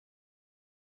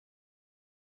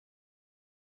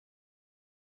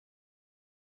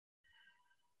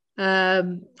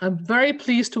I'm very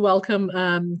pleased to welcome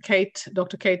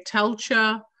Dr. Kate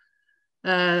Teltscher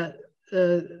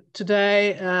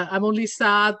today. I'm only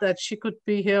sad that she could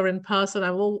be here in person.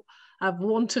 I've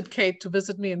wanted Kate to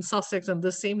visit me in Sussex, and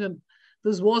this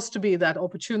was to be that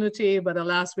opportunity, but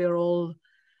alas, we're all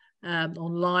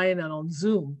online and on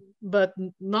Zoom. But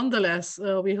nonetheless,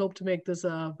 we hope to make this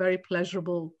a very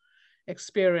pleasurable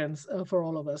experience for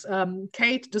all of us.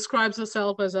 Kate describes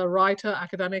herself as a writer,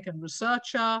 academic, and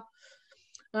researcher.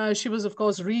 She was, of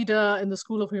course, reader in the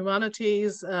School of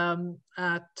Humanities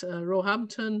at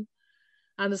Roehampton,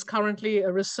 and is currently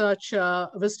a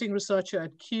visiting researcher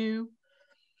at Kew.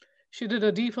 She did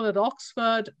a DPhil at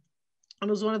Oxford and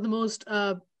was one of the most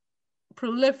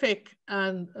prolific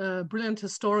and brilliant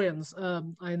historians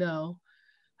I know.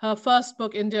 Her first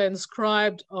book, India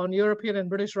Inscribed, on European and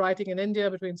British writing in India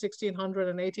between 1600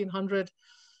 and 1800,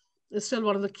 is still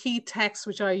one of the key texts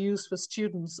which I use for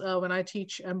students when I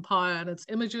teach empire and its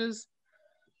images.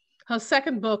 Her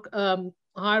second book,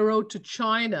 High Road to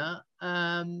China,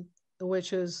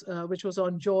 which was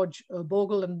on George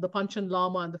Bogle and the Panchen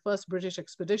Lama and the first British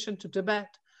expedition to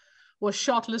Tibet, was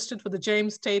shortlisted for the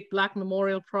James Tate Black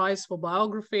Memorial Prize for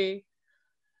biography.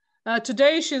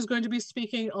 Today, she's going to be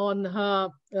speaking on her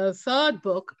third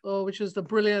book, which is the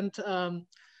brilliant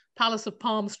Palace of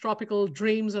Palms, Tropical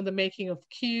Dreams and the Making of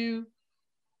Kew,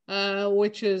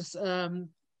 which is about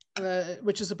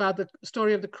the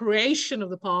story of the creation of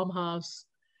the Palm House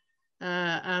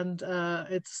and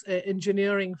its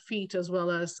engineering feat, as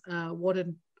well as what it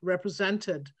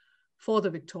represented for the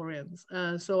Victorians.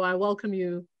 So I welcome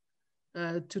you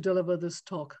to deliver this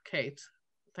talk, Kate.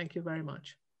 Thank you very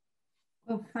much.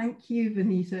 Well, thank you,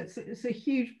 Vanita. It's a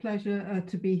huge pleasure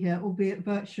to be here, albeit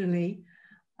virtually.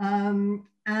 I'm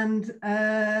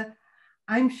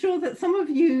sure that some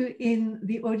of you in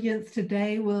the audience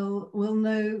today will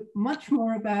know much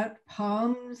more about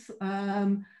palms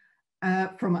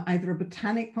from either a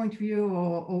botanic point of view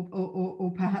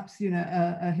or perhaps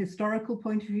a historical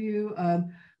point of view.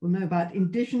 We'll know about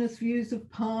indigenous views of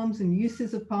palms and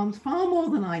uses of palms far more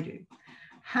than I do.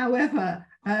 However,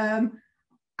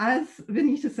 as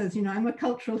Vanita says, I'm a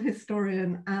cultural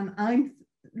historian, and I'm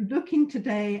looking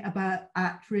today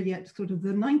at sort of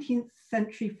the 19th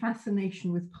century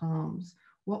fascination with palms,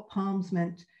 what palms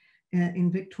meant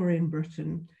in Victorian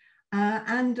Britain.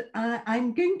 And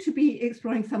I'm going to be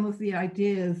exploring some of the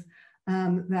ideas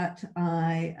that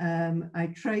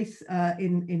I trace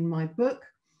in my book,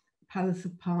 Palace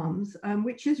of Palms,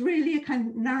 which is really a kind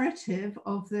of narrative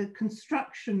of the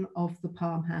construction of the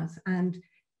Palm House and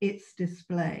its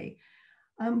display.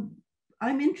 I'm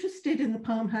interested in the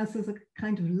Palm House as a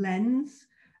kind of lens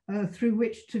through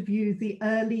which to view the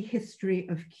early history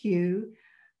of Kew,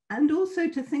 and also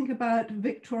to think about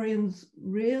Victorians'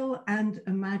 real and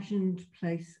imagined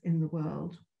place in the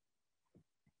world.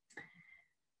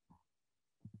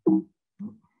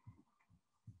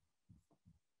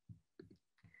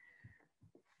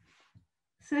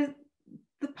 So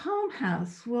the Palm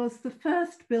House was the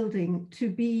first building to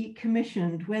be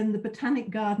commissioned when the Botanic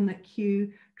Garden at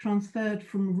Kew transferred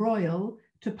from royal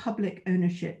to public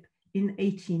ownership in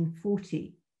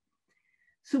 1840.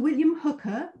 Sir William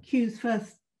Hooker, Kew's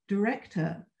first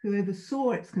director, who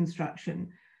oversaw its construction,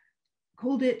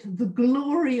 called it the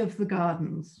glory of the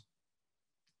gardens.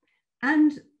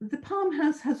 And the Palm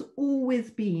House has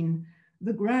always been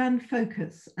the grand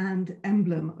focus and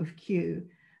emblem of Kew.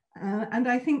 And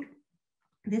I think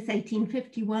this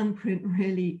 1851 print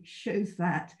really shows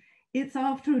that. It's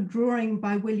after a drawing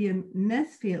by William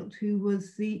Nesfield, who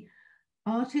was the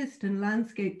artist and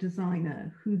landscape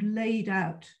designer who laid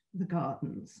out the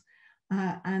gardens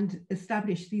and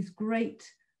established these great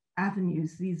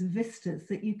avenues, these vistas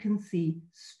that you can see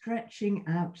stretching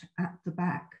out at the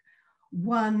back.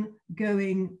 One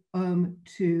going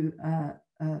to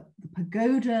the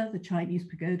pagoda, the Chinese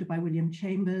pagoda by William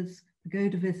Chambers,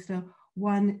 pagoda vista,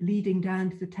 one leading down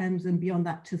to the Thames and beyond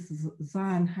that to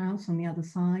Zion House on the other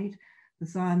side, the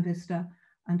Zion Vista,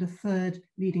 and a third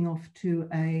leading off to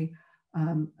a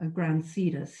grand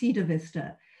cedar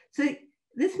vista. So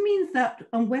this means that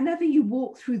whenever you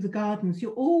walk through the gardens,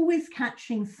 you're always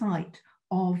catching sight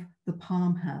of the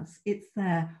Palm House. It's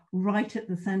there right at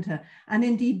the center. And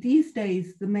indeed, these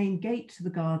days, the main gate to the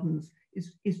gardens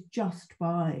is just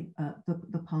by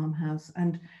the Palm House.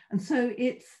 And so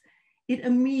it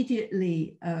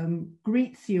immediately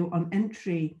greets you on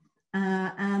entry,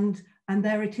 and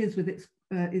there it is with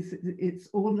its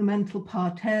ornamental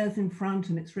parterres in front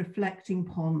and its reflecting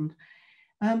pond.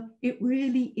 It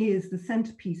really is the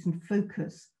centerpiece and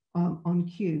focus of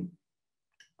Kew.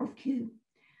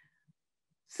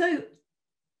 So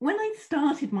when I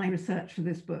started my research for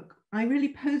this book, I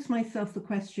really posed myself the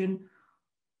question,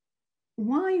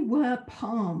 why were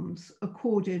palms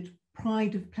accorded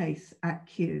pride of place at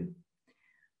Kew?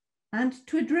 And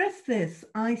to address this,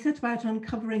 I set about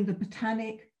uncovering the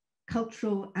botanic,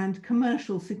 cultural, and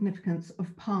commercial significance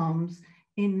of palms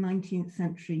in 19th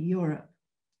century Europe.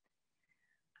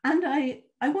 And I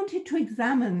wanted to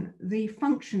examine the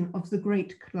function of the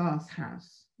great glass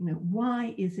house. You know,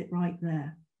 why is it right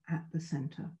there at the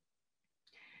center?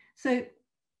 So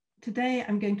today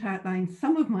I'm going to outline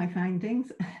some of my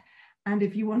findings, and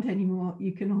if you want any more,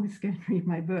 you can always go and read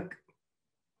my book.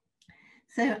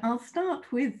 So I'll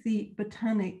start with the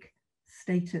botanic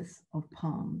status of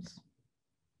palms.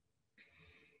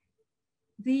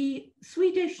 The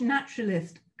Swedish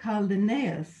naturalist Carl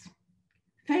Linnaeus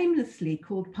famously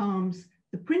called palms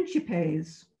the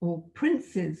principes or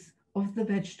princes of the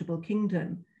vegetable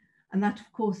kingdom. And that,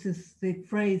 of course, is the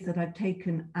phrase that I've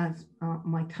taken as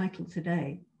my title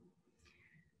today.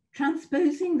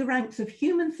 Transposing the ranks of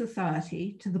human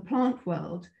society to the plant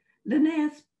world,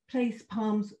 Linnaeus placed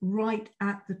palms right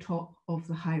at the top of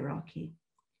the hierarchy.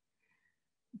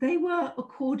 They were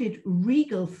accorded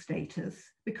regal status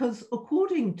because,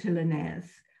 according to Linnaeus,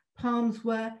 palms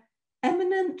were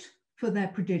eminent for their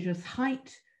prodigious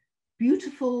height,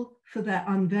 beautiful for their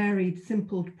unvaried,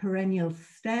 simple perennial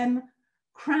stem,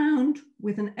 crowned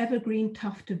with an evergreen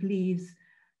tuft of leaves,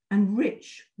 and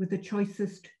rich with the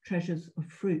choicest treasures of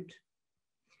fruit.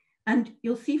 And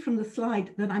you'll see from the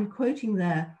slide that I'm quoting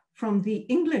there from the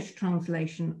English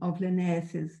translation of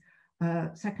Linnaeus's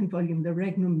second volume, the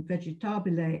Regnum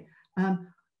Vegetabile, the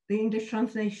English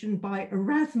translation by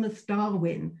Erasmus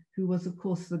Darwin, who was, of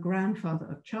course, the grandfather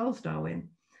of Charles Darwin,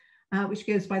 which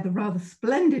goes by the rather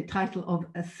splendid title of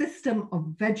A System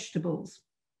of Vegetables.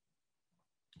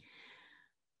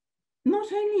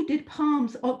 Not only did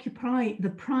palms occupy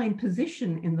the prime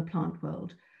position in the plant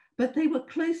world, but they were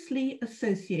closely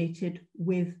associated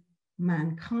with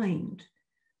mankind,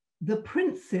 the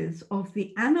princes of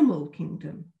the animal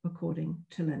kingdom, according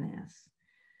to Linnaeus.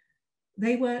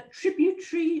 They were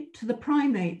tributary to the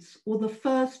primates or the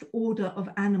first order of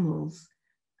animals,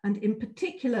 and in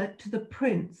particular to the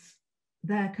prince,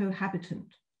 their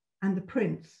cohabitant, and the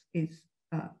prince is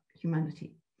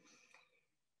humanity.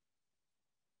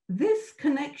 This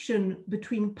connection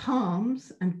between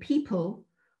palms and people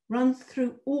runs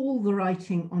through all the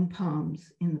writing on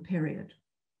palms in the period.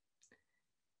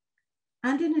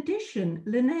 And in addition,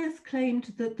 Linnaeus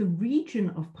claimed that the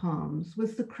region of palms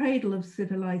was the cradle of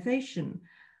civilization,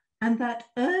 and that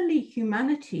early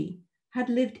humanity had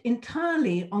lived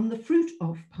entirely on the fruit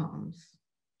of palms.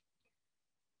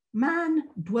 Man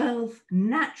dwells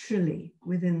naturally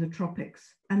within the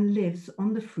tropics and lives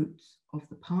on the fruits of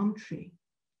the palm tree.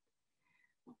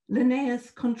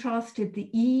 Linnaeus contrasted the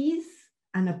ease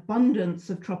and abundance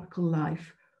of tropical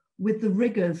life with the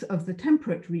rigors of the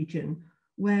temperate region,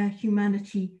 where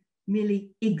humanity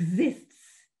merely exists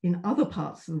in other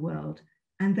parts of the world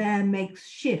and there makes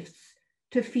shifts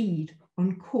to feed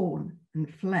on corn and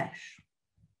flesh.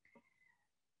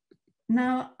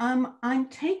 Now, I'm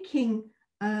taking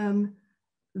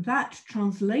that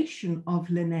translation of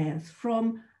Linnaeus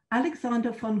from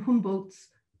Alexander von Humboldt's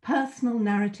personal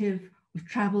narrative of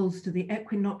travels to the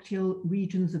equinoctial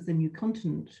regions of the new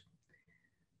continent.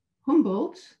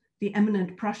 Humboldt, the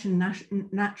eminent Prussian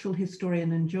natural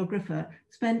historian and geographer,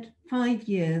 spent 5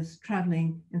 years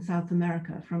traveling in South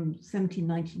America from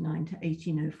 1799 to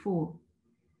 1804.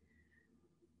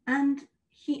 And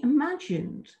he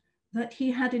imagined that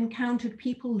he had encountered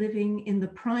people living in the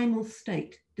primal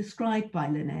state described by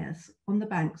Linnaeus on the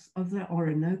banks of the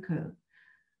Orinoco.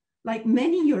 Like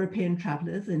many European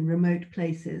travelers in remote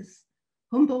places,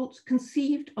 Humboldt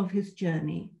conceived of his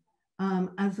journey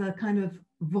as a kind of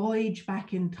voyage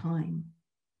back in time.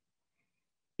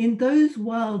 In those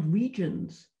wild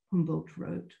regions, Humboldt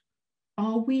wrote,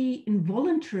 are we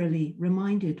involuntarily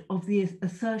reminded of the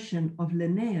assertion of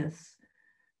Linnaeus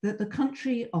that the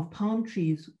country of palm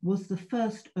trees was the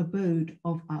first abode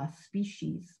of our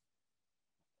species.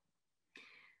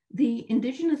 The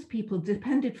indigenous people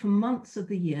depended for months of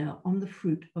the year on the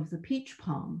fruit of the peach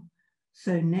palm,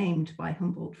 so named by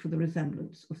Humboldt for the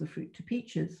resemblance of the fruit to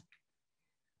peaches.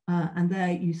 And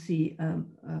there you see a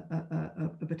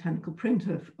botanical print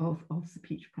of the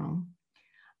peach palm.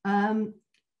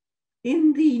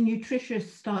 In the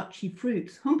nutritious starchy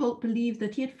fruits, Humboldt believed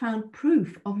that he had found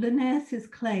proof of Linnaeus's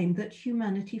claim that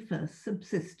humanity first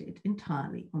subsisted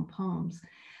entirely on palms.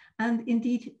 And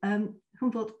indeed,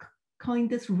 Humboldt coined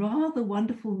this rather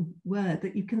wonderful word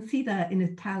that you can see there in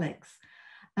italics,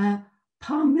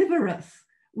 palmivorous,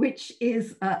 which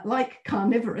is like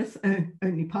carnivorous,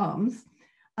 only palms,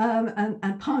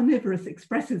 and palmivorous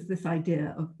expresses this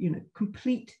idea of, you know,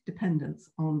 complete dependence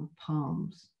on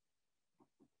palms.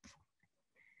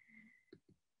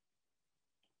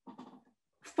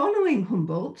 Following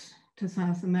Humboldt to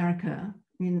South America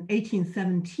in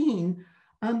 1817,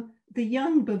 the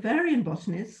young Bavarian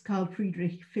botanist Carl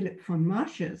Friedrich Philipp von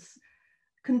Martius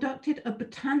conducted a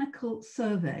botanical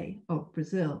survey of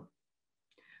Brazil.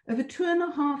 Over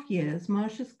 2.5 years,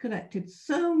 Martius collected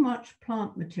so much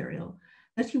plant material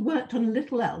that he worked on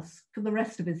little else for the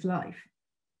rest of his life.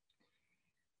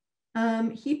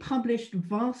 He published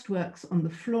vast works on the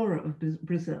flora of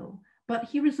Brazil, but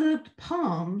he reserved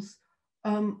palms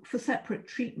for separate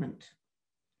treatment.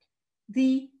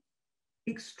 The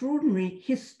extraordinary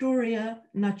Historia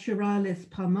Naturalis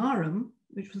Palmarum,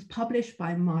 which was published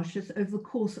by Martius over the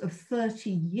course of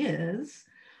 30 years,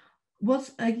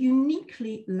 was a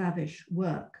uniquely lavish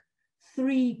work.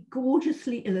 3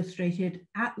 gorgeously illustrated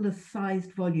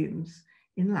atlas-sized volumes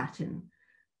in Latin,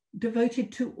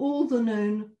 devoted to all the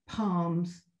known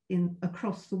palms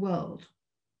across the world.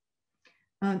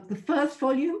 The first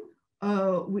volume,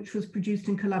 which was produced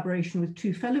in collaboration with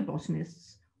 2 fellow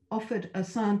botanists, offered a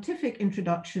scientific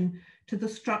introduction to the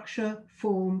structure,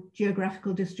 form,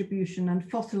 geographical distribution, and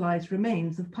fossilized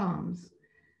remains of palms.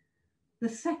 The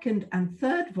second and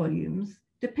third volumes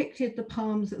depicted the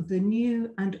palms of the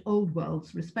New and Old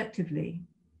Worlds, respectively.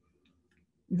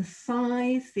 The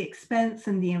size, the expense,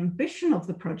 and the ambition of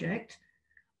the project,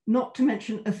 not to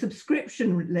mention a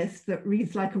subscription list that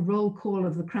reads like a roll call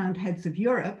of the crowned heads of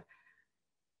Europe,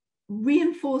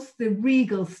 reinforced the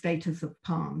regal status of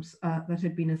palms that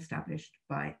had been established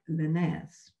by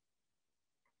Linnaeus.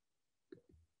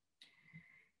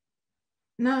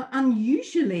 Now,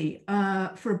 unusually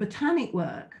for a botanic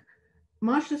work,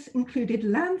 Martius included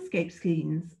landscape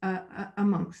scenes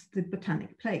amongst the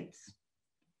botanic plates.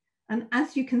 And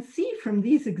as you can see from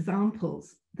these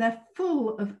examples, they're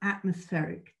full of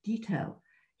atmospheric detail.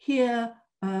 Here,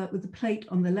 with the plate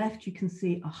on the left, you can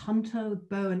see a hunter with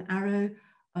bow and arrow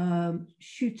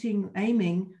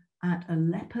aiming at a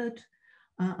leopard.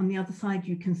 On the other side,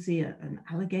 you can see an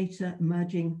alligator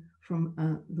emerging from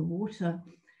the water.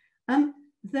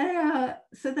 They're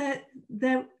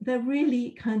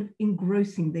really kind of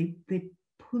engrossing. They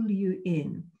pull you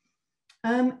in.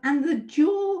 And the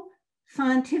dual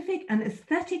scientific and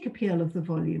aesthetic appeal of the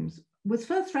volumes was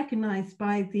first recognized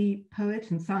by the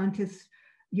poet and scientist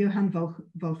Johann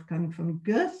Wolfgang von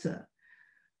Goethe,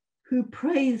 who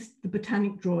praised the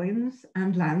botanic drawings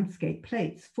and landscape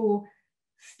plates for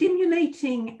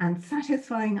stimulating and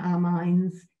satisfying our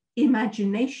minds,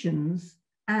 imaginations,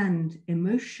 and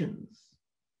emotions.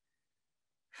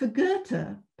 For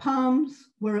Goethe, palms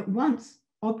were at once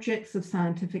objects of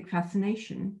scientific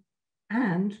fascination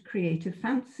and creative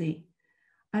fancy,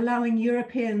 allowing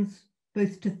Europeans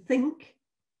both to think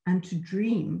and to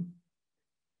dream.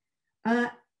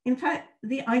 In fact,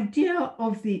 the idea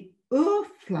of the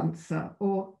Urpflanze,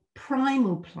 or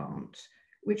primal plant,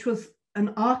 which was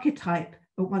an archetype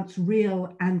at once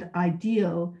real and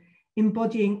ideal,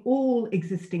 embodying all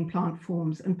existing plant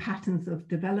forms and patterns of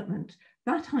development,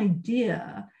 that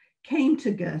idea came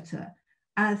to Goethe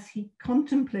as he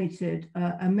contemplated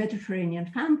a Mediterranean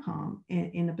fan palm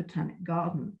in a botanic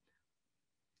garden.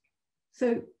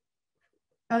 So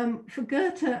for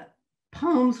Goethe,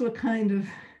 palms were kind of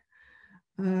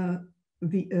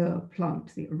the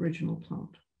plant, the original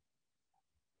plant.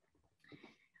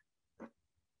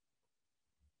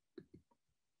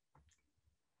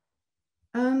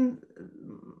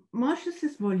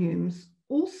 Martius's volumes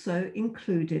also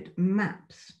included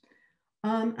maps.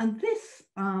 And this,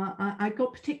 I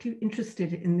got particularly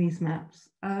interested in these maps.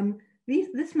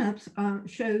 This maps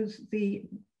shows the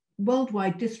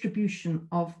worldwide distribution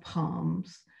of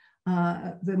palms.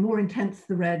 The more intense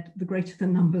the red, the greater the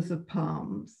numbers of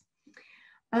palms.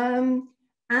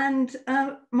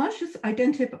 Martius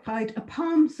identified a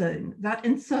palm zone that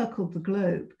encircled the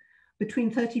globe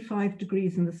between 35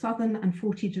 degrees in the southern and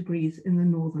 40 degrees in the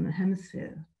northern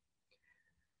hemisphere.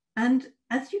 And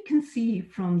as you can see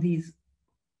from these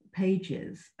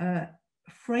pages,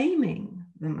 framing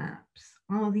the maps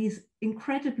are these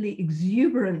incredibly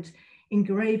exuberant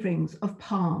engravings of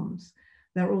palms.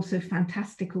 There are also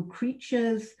fantastical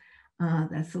creatures.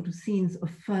 They're sort of scenes of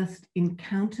first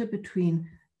encounter between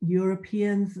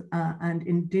Europeans and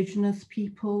indigenous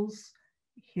peoples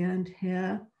here and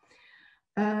here.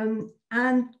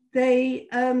 And they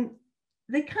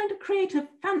kind of create a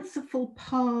fanciful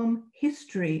palm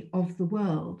history of the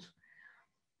world.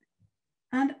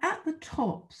 And at the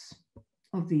tops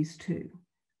of these two,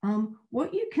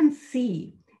 what you can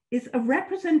see is a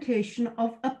representation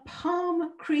of a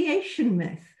palm creation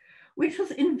myth, which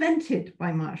was invented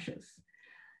by Martius.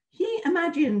 He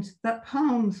imagined that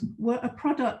palms were a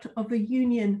product of a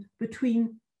union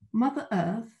between Mother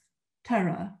Earth,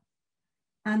 Terra,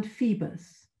 and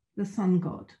Phoebus, the sun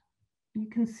god. You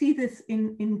can see this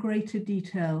in greater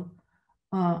detail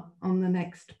on the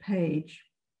next page.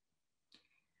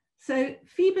 So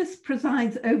Phoebus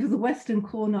presides over the western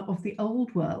corner of the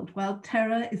old world, while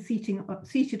Terra is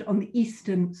seated on the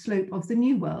eastern slope of the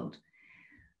new world.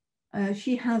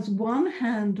 She has one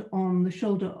hand on the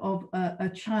shoulder of a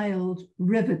child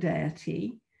river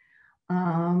deity,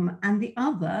 and the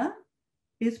other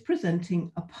is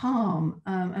presenting a palm,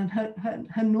 and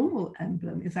her normal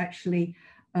emblem is actually,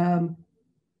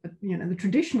 the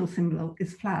traditional symbol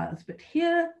is flowers, but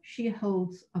here she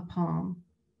holds a palm.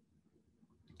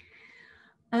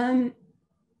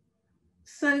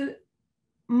 So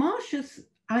Martius'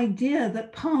 idea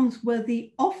that palms were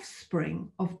the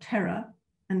offspring of Terra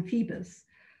and Phoebus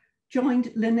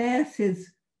joined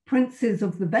Linnaeus's Princes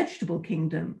of the Vegetable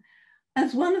Kingdom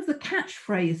as one of the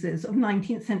catchphrases of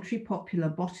 19th century popular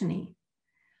botany.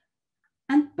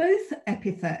 And both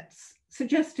epithets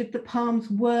suggested that palms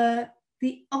were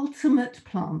the ultimate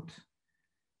plant.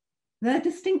 Their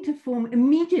distinctive form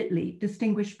immediately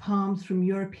distinguished palms from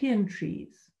European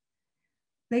trees.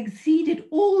 They exceeded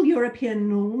all European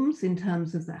norms in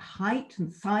terms of their height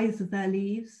and size of their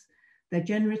leaves, their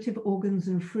generative organs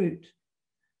and fruit.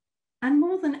 And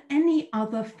more than any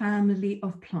other family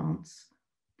of plants,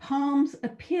 palms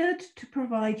appeared to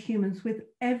provide humans with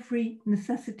every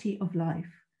necessity of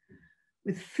life,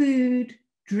 with food,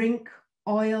 drink,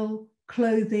 oil,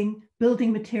 clothing,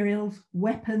 building materials,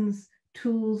 weapons,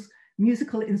 tools,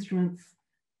 musical instruments,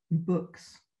 and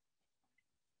books.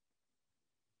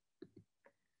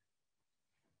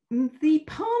 The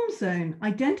palm zone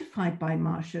identified by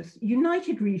Martius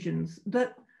united regions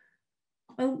that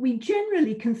we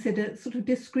generally consider sort of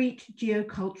discrete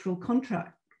geocultural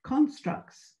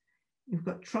constructs. You've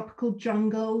got tropical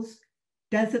jungles,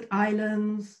 desert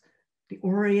islands, the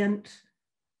Orient.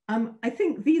 I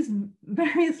think these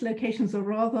various locations are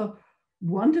rather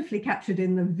wonderfully captured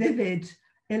in the vivid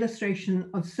illustration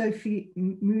of Sophie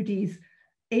Moody's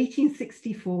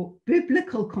 1864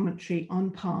 biblical commentary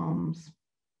on palms.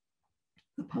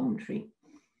 The palm tree.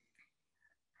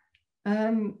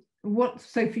 What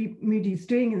Sophie Moody's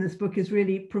doing in this book is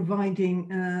really providing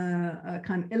a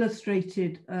kind of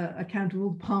illustrated account of all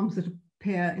the palms that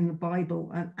appear in the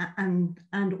Bible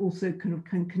and also kind of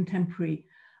contemporary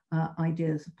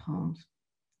ideas of palms.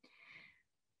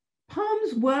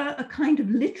 Palms were a kind of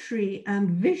literary and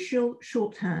visual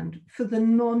shorthand for the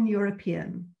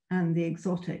non-European and the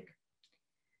exotic.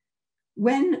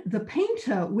 When the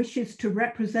painter wishes to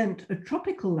represent a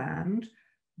tropical land,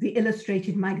 the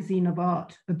Illustrated Magazine of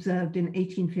Art observed in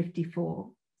 1854,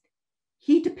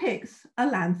 he depicts a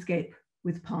landscape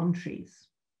with palm trees.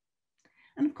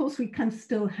 And of course, we can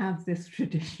still have this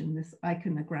tradition, this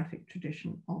iconographic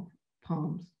tradition of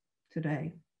palms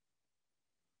today.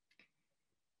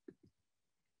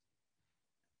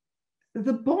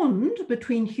 The bond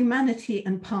between humanity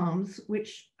and palms,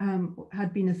 which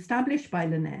had been established by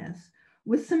Linnaeus,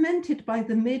 was cemented by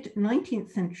the mid-19th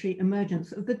century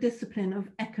emergence of the discipline of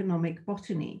economic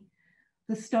botany,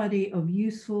 the study of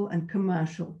useful and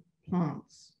commercial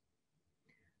plants.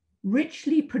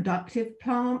 Richly productive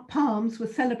palms were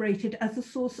celebrated as a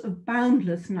source of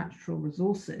boundless natural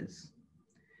resources.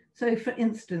 So for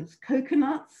instance,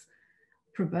 coconuts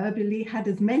proverbially had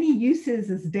as many uses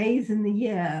as days in the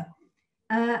year.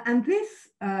 And this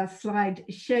slide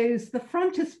shows the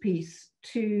frontispiece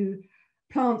to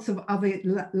Plants of Other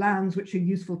Lands Which Are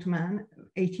Useful to Man,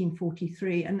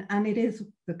 1843, and it is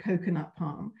the coconut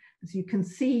palm. As you can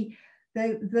see,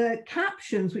 the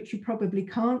captions, which you probably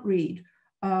can't read,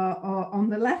 are on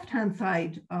the left-hand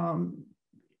side,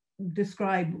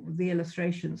 describe the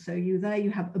illustration. So there you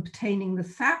have obtaining the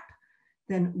sap,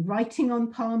 then writing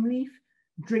on palm leaf,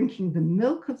 drinking the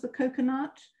milk of the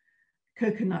coconut,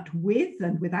 coconut with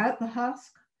and without the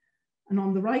husk, and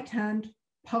on the right hand,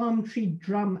 palm tree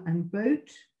drum and boat,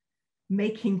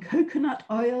 making coconut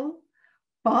oil,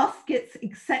 baskets,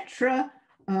 etc.,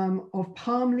 of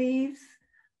palm leaves,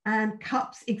 and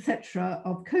cups, etc.,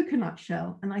 of coconut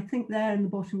shell. And I think there in the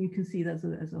bottom you can see there's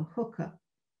a hooker.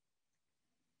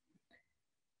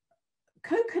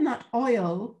 Coconut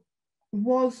oil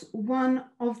was one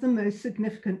of the most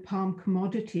significant palm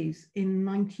commodities in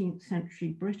 19th century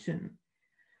Britain.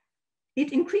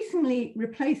 It increasingly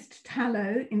replaced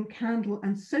tallow in candle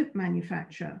and soap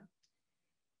manufacture.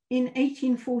 In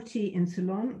 1840 in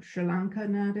Ceylon, Sri Lanka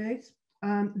nowadays,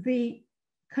 the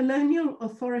colonial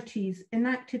authorities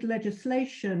enacted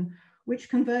legislation which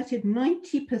converted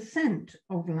 90%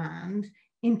 of land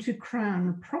into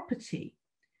Crown property.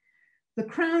 The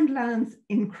Crown Lands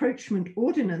Encroachment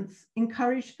Ordinance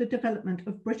encouraged the development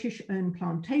of British-owned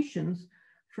plantations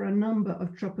for a number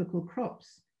of tropical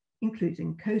crops,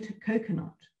 including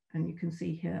coconut. And you can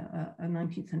see here a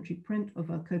 19th century print of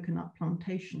a coconut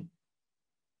plantation.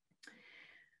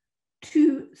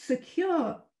 To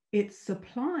secure its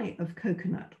supply of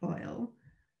coconut oil,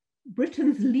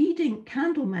 Britain's leading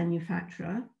candle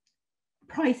manufacturer,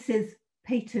 Price's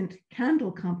Patent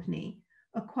Candle Company,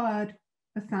 acquired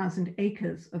 1,000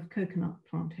 acres of coconut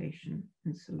plantation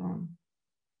in Ceylon.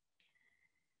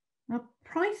 Now,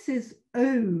 Price's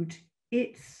owed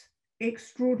its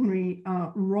extraordinary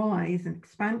rise and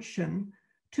expansion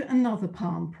to another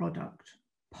palm product,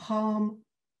 palm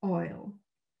oil,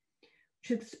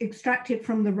 which is extracted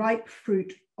from the ripe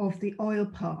fruit of the oil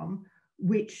palm,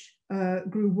 which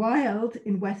grew wild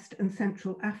in West and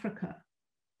Central Africa.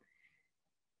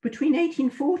 Between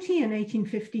 1840 and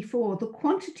 1854, the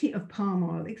quantity of palm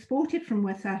oil exported from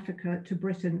West Africa to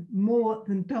Britain more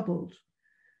than doubled.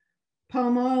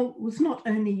 Palm oil was not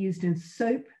only used in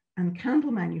soap and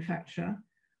candle manufacture,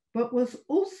 but was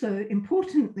also,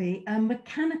 importantly, a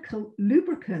mechanical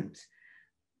lubricant,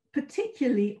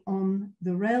 particularly on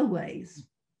the railways.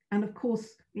 And of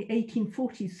course, the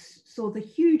 1840s saw the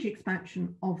huge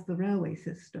expansion of the railway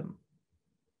system.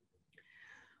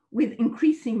 With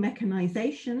increasing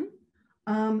mechanization,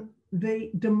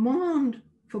 the demand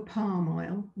for palm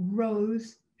oil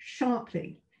rose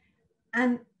sharply.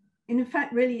 And in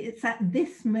fact, really, it's at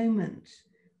this moment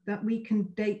that we can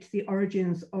date the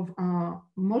origins of our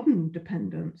modern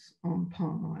dependence on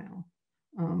palm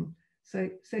oil.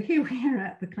 So here we are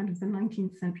at the kind of the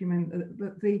 19th century moment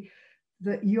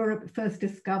that Europe first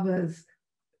discovers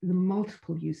the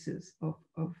multiple uses of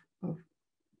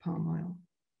palm oil.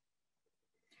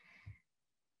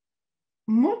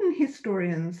 Modern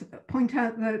historians point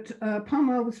out that palm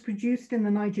oil was produced in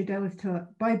the Niger Delta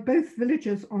by both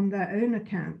villagers on their own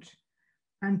account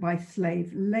and by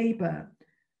slave labor.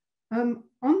 On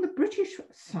the British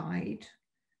side,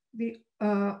 the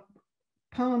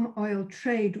palm oil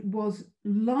trade was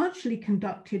largely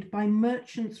conducted by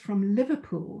merchants from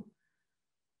Liverpool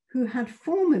who had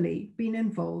formerly been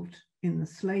involved in the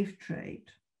slave trade.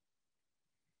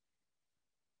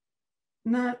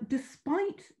 Now,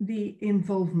 despite the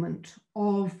involvement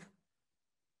of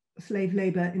slave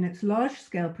labor in its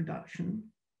large-scale production,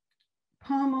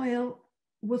 palm oil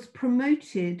was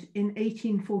promoted in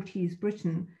 1840s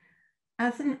Britain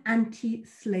as an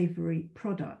anti-slavery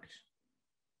product.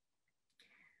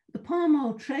 The palm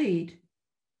oil trade,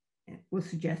 it was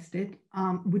suggested,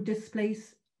 would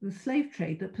displace the slave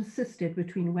trade that persisted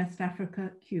between West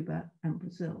Africa, Cuba, and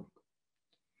Brazil.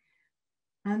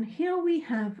 And here we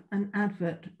have an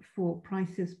advert for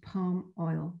Price's palm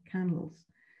oil candles.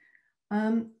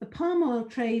 The palm oil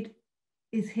trade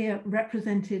is here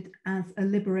represented as a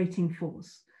liberating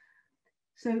force.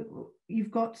 So you've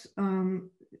got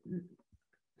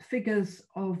figures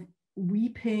of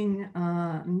weeping,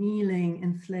 kneeling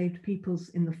enslaved peoples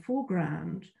in the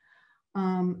foreground.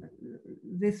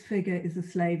 This figure is a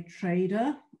slave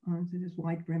trader. This is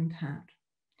wide-brimmed hat.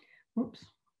 Whoops,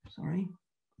 sorry.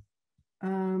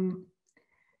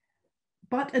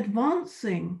 But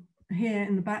advancing here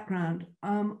in the background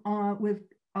are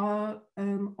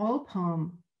oil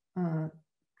palm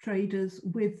traders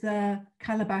with their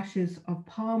calabashes of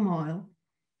palm oil.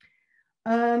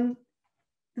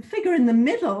 The figure in the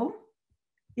middle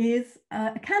is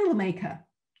a candle maker.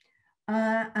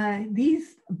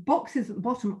 These boxes at the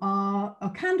bottom are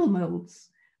candle molds,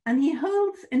 and he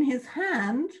holds in his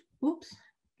hand, oops,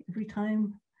 every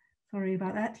time, sorry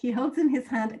about that, he holds in his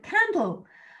hand a candle.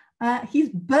 He's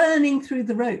burning through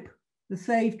the rope, the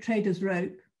slave trader's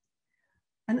rope.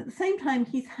 And at the same time,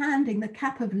 he's handing the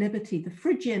cap of liberty, the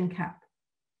Phrygian cap,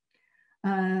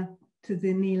 to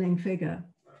the kneeling figure.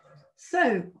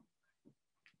 So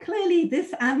clearly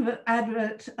this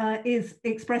advert is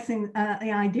expressing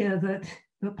the idea that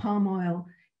the palm oil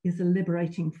is a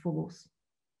liberating force.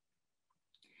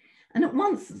 And at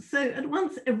once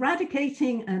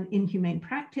eradicating an inhumane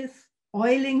practice,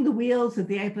 oiling the wheels of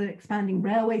the ever-expanding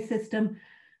railway system,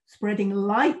 spreading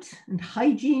light and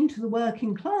hygiene to the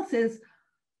working classes,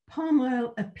 palm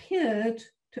oil appeared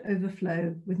to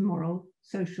overflow with moral,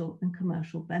 social, and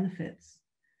commercial benefits.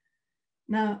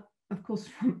 Now, of course,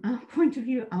 from our point of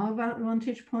view, our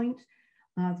vantage point,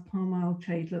 the palm oil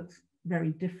trade looks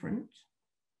very different.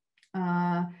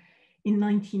 In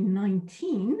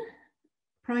 1919,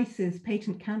 Price's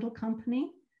Patent Candle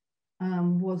Company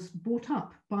was bought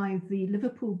up by the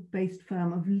Liverpool-based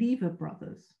firm of Lever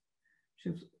Brothers,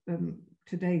 which is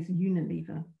today's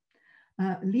Unilever.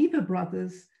 Lever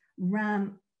Brothers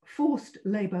ran forced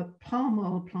labor palm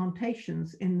oil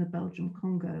plantations in the Belgian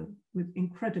Congo with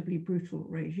incredibly brutal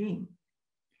regime.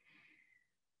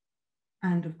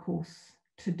 And of course,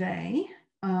 today,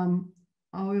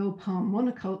 oil palm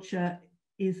monoculture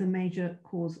is a major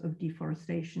cause of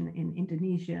deforestation in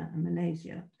Indonesia and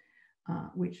Malaysia,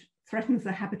 which threatens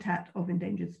the habitat of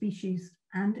endangered species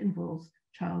and involves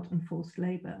child and forced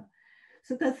labor.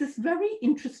 So there's this very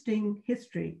interesting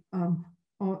history of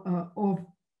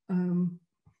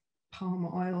palm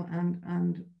oil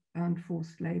and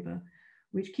forced labor,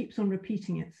 which keeps on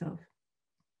repeating itself.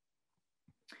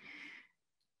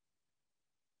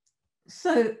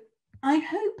 So I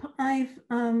hope I've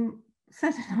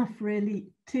said enough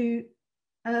really to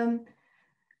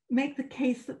make the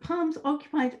case that palms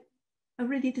occupied a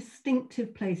really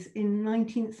distinctive place in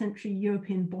 19th century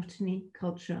European botany,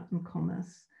 culture and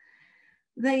commerce.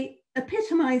 They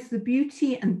epitomize the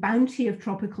beauty and bounty of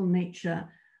tropical nature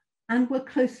and were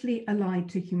closely allied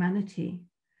to humanity.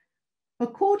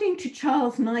 According to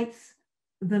Charles Knight's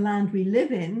The Land We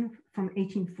Live In from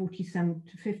 1847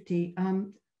 to 50,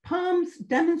 palms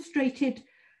demonstrated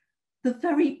the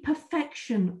very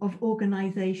perfection of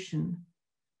organization,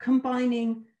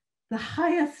 combining the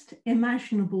highest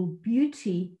imaginable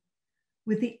beauty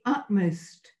with the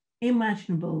utmost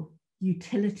imaginable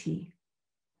utility.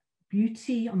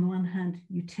 Beauty on the one hand,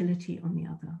 utility on the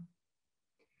other.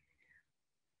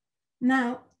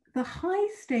 Now, the high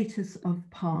status of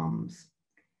palms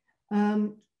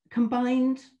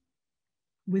combined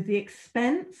with the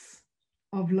expense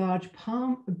of large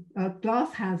palm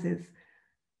glass houses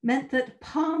meant that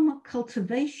palm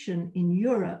cultivation in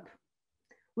Europe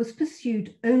was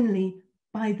pursued only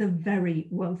by the very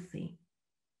wealthy.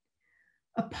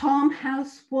 A palm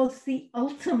house was the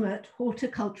ultimate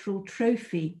horticultural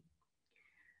trophy.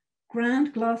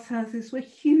 Grand glass houses were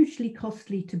hugely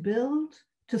costly to build,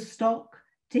 to stock,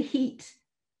 to heat,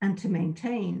 and to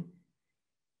maintain.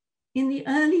 In the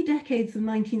early decades of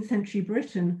 19th century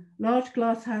Britain, large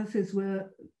glass houses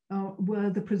were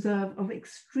the preserve of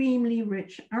extremely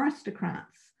rich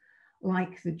aristocrats,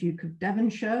 like the Duke of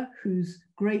Devonshire, whose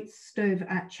great stove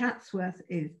at Chatsworth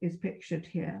is pictured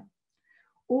here,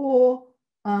 or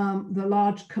the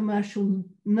large commercial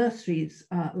nurseries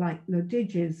like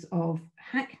Lodidge's of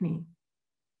Hackney.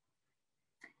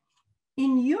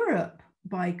 In Europe,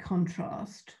 by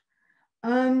contrast,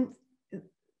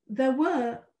 there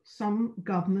were some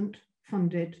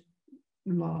government-funded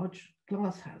large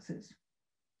glasshouses.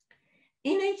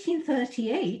 In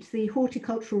 1838, the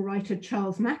horticultural writer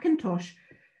Charles Mackintosh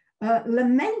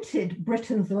lamented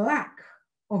Britain's lack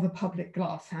of a public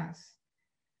glasshouse.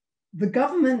 The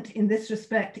government in this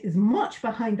respect is much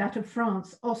behind that of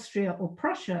France, Austria, or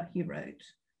Prussia, he wrote.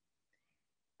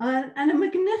 And a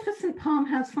magnificent palm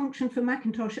house functioned for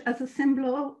Mackintosh as a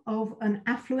symbol of an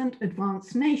affluent,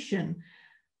 advanced nation,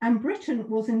 and Britain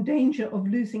was in danger of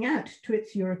losing out to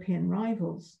its European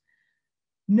rivals.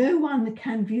 No one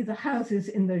can view the houses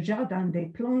in the Jardin des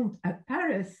Plantes at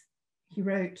Paris, he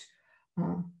wrote,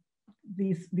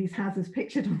 these houses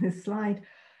pictured on this slide,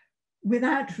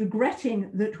 without regretting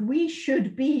that we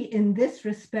should be in this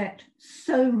respect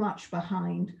so much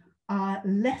behind our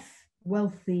less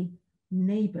wealthy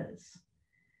neighbours.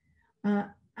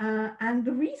 And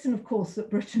the reason, of course, that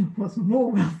Britain was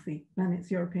more wealthy than its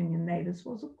European neighbours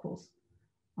was, of course,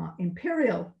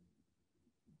 imperial.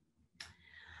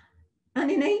 And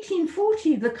in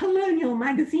 1840, the colonial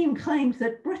magazine claimed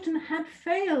that Britain had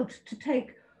failed to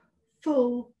take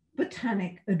full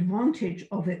botanic advantage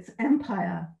of its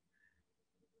empire.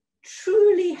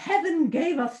 Truly, heaven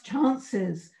gave us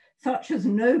chances such as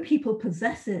no people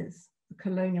possesses, the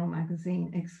colonial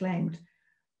magazine exclaimed,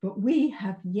 but we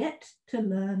have yet to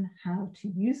learn how to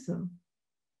use them.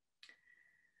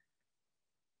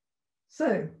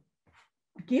 So,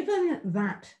 given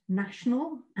that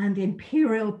national and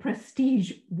imperial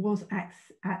prestige was at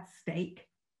stake,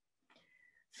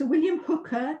 Sir William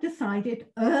Hooker decided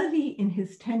early in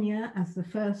his tenure as the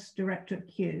first director at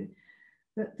Kew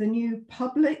that the new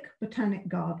public botanic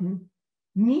garden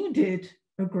needed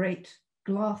a great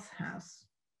glass house.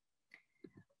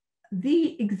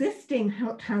 The existing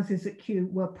hothouses at Kew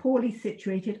were poorly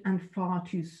situated and far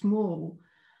too small.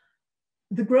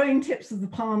 The growing tips of the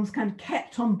palms kind of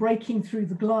kept on breaking through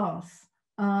the glass.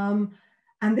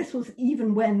 And this was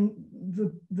even when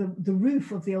the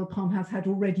roof of the old palm house had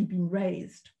already been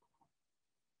raised.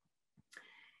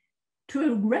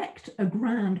 To erect a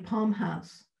grand palm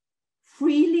house,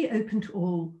 freely open to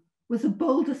all, was a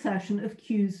bold assertion of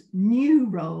Kew's new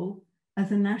role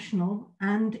as a national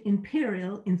and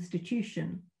imperial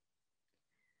institution.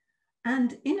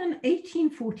 And in an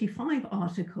 1845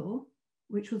 article,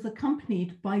 which was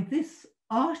accompanied by this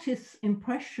artist's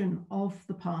impression of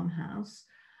the Palm House,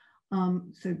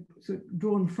 so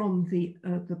drawn from the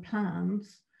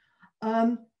plans,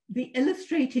 the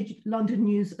Illustrated London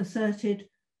News asserted,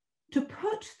 to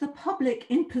put the public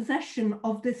in possession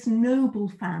of this noble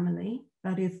family,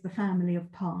 that is the family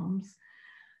of Palms,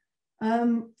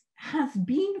 has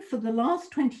been for the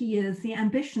last 20 years the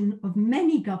ambition of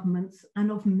many governments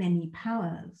and of many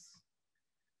powers.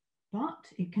 But,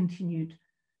 it continued,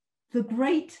 the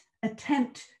great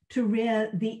attempt to rear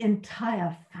the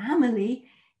entire family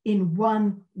in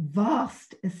one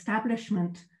vast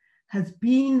establishment has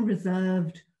been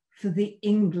reserved for the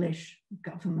English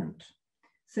government.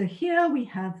 So here we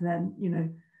have then, you know,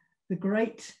 the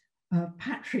great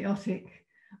patriotic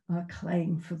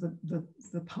claim for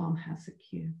the Palm House at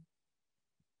Kew.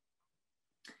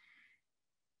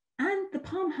 And the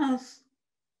Palm House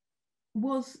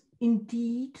was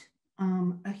indeed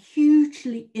a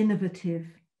hugely innovative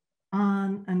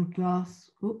iron and glass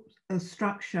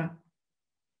structure,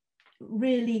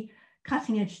 really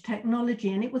cutting edge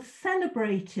technology, and it was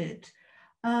celebrated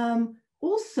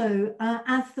also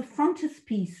as the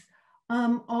frontispiece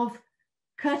of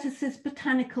Curtis's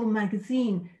Botanical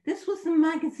Magazine. This was the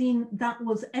magazine that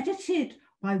was edited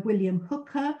by William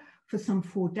Hooker for some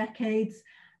 4 decades,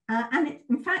 and it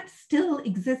in fact still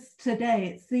exists today.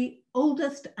 It's the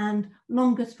oldest and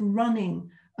longest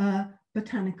running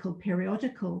botanical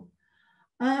periodical.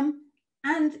 And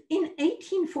in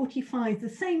 1845, the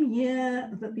same year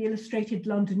that the Illustrated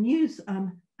London News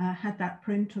had that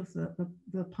print of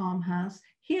the Palm House,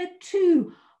 here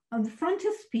too, on the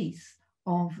frontispiece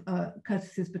of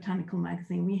Curtis's Botanical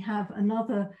Magazine, we have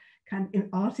another kind of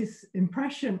artist's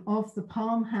impression of the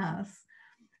Palm House.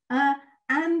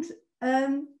 And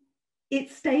it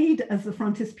stayed as the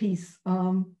frontispiece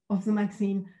of the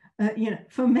magazine you know,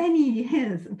 for many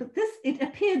years. But it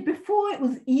appeared before it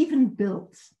was even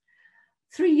built.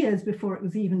 3 years before it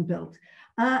was even built.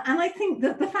 And I think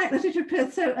that the fact that it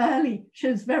appeared so early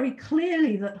shows very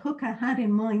clearly that Hooker had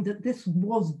in mind that this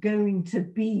was going to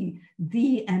be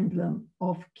the emblem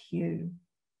of Kew.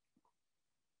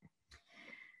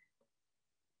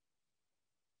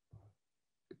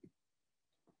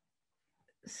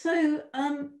 So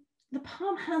the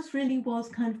Palm House really was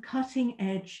kind of cutting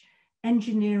edge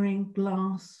engineering,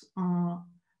 glass,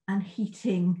 and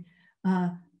heating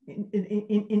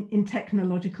in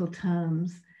technological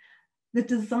terms. The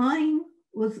design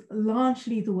was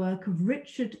largely the work of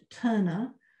Richard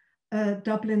Turner, a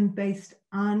Dublin-based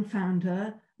iron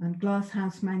founder and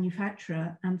glasshouse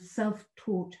manufacturer and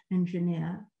self-taught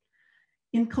engineer,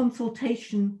 in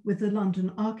consultation with the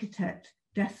London architect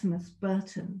Decimus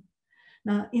Burton.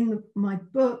 Now, in my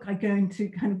book, I go into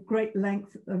kind of great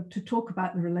length to talk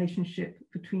about the relationship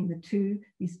between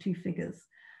these two figures,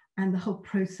 and the whole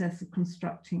process of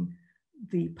constructing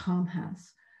the Palm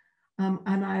House.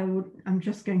 And I'm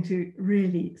just going to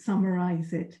really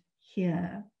summarize it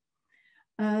here.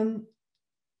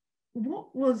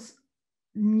 What was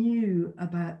new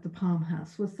about the Palm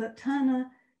House was that Turner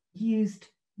used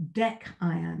deck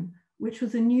iron, which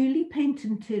was a newly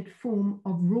patented form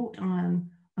of wrought iron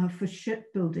for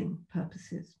shipbuilding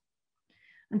purposes.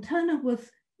 And Turner was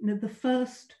the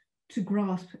first to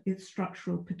grasp its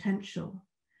structural potential.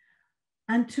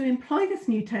 And to employ this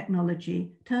new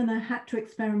technology, Turner had to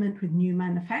experiment with new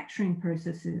manufacturing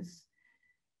processes.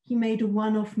 He made a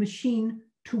one-off machine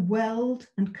to weld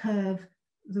and curve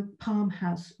the Palm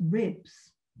House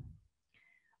ribs.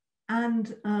 And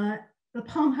the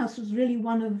Palm House was really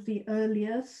one of the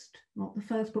earliest, not the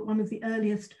first, but one of the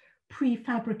earliest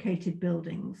prefabricated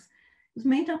buildings. It was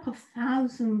made up of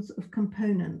thousands of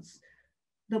components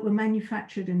that were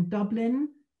manufactured in Dublin,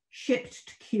 shipped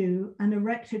to Kew, and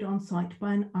erected on site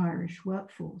by an Irish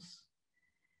workforce.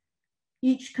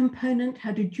 Each component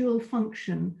had a dual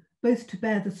function, both to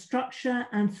bear the structure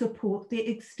and support the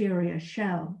exterior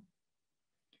shell.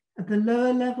 At the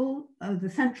lower level, the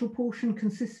central portion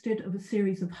consisted of a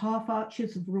series of half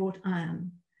arches of wrought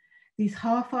iron. These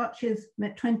half arches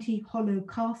met 20 hollow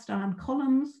cast iron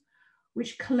columns,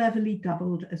 which cleverly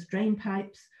doubled as drain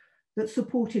pipes that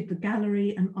supported the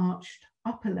gallery and arched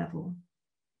upper level.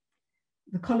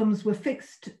 The columns were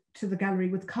fixed to the gallery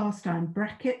with cast iron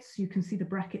brackets. You can see the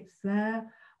brackets there,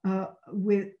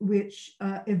 which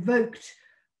evoked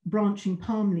branching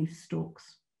palm leaf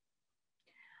stalks.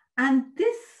 And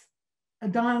this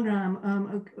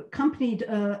diagram accompanied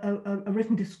a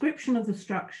written description of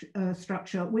the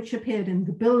structure, which appeared in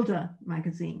the Builder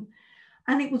magazine.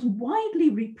 and it was widely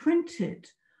reprinted.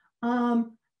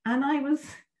 And I was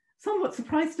somewhat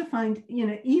surprised to find,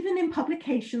 even in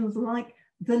publications like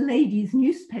the Ladies'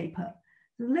 Newspaper.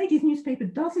 The Ladies' Newspaper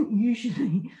doesn't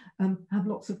usually have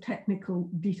lots of technical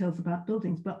details about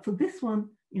buildings, but for this one,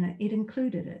 it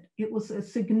included it. It was a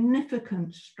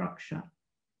significant structure.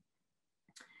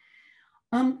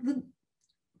 The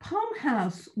Palm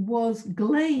House was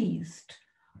glazed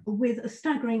with a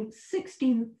staggering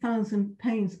 16,000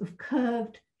 panes of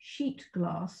curved sheet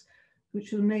glass,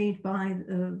 which were made by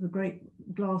the great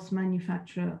glass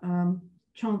manufacturer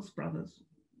Chance Brothers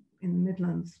in the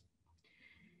Midlands.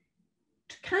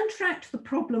 To counteract the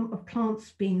problem of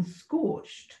plants being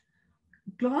scorched,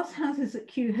 glass houses at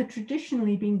Kew had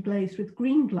traditionally been glazed with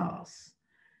green glass.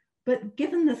 But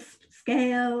given the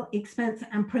scale, expense,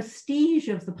 and prestige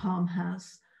of the Palm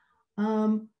House,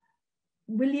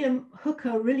 William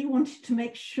Hooker really wanted to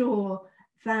make sure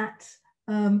that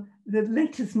the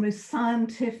latest, most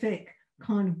scientific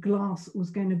kind of glass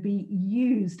was going to be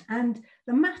used. And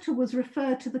the matter was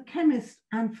referred to the chemist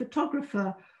and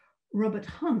photographer Robert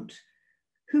Hunt,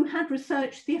 who had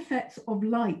researched the effects of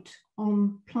light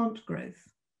on plant growth.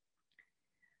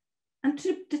 And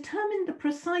to determine the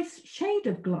precise shade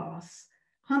of glass,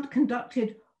 Hunt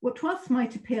conducted what to us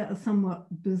might appear a somewhat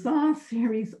bizarre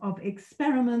series of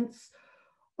experiments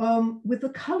with the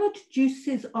colored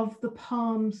juices of the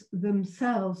palms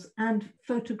themselves and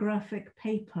photographic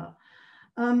paper.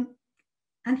 And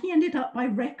he ended up by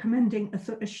recommending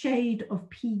a shade of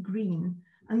pea green.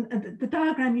 And the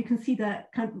diagram you can see there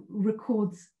kind of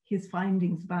records his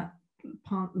findings about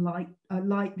plant light,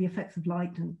 the effects of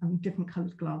light and different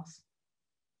colored glass.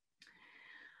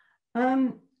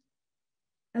 And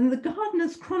the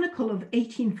Gardener's Chronicle of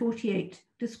 1848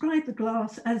 described the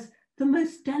glass as the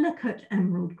most delicate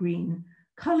emerald green,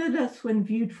 colorless when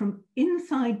viewed from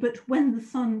inside, but when the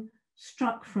sun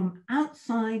struck from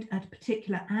outside at a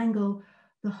particular angle,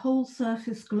 the whole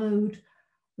surface glowed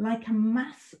like a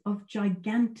mass of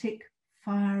gigantic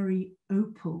fiery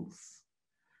opals.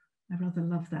 I rather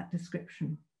love that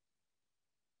description.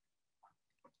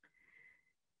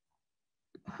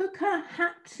 Hooker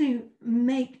had to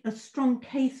make a strong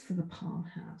case for the Palm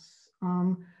House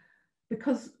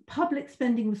because public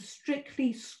spending was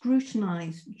strictly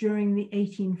scrutinized during the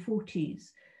 1840s,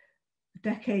 a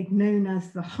decade known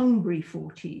as the Hungry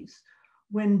 40s,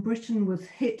 when Britain was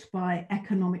hit by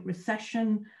economic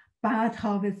recession, bad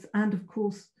harvests, and of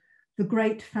course, the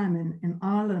Great Famine in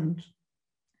Ireland.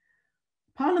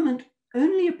 Parliament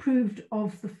only approved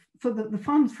of the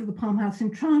funds for the Palm House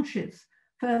in tranches,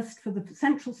 first for the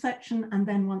central section, and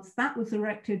then once that was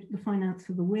erected, the finance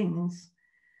for the wings.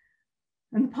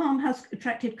 And the Palm House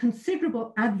attracted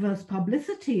considerable adverse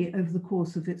publicity over the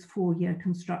course of its 4-year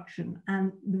construction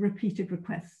and the repeated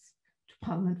requests to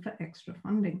Parliament for extra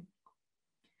funding.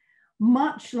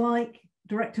 Much like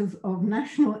directors of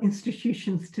national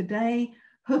institutions today,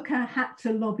 Hooker had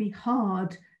to lobby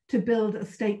hard to build a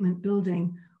statement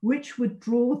building which would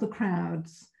draw the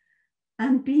crowds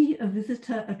and be a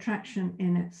visitor attraction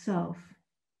in itself.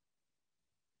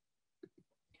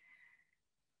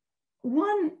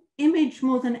 One image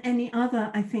more than any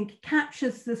other, I think,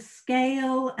 captures the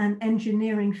scale and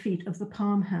engineering feat of the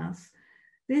Palm House.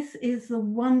 This is the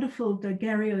wonderful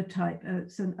daguerreotype.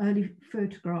 It's an early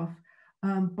photograph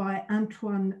by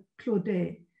Antoine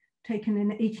Claudet, taken in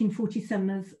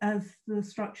 1847 as the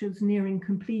structure's nearing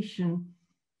completion.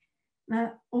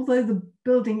 Now, although the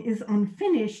building is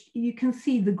unfinished, you can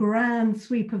see the grand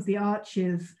sweep of the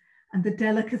arches and the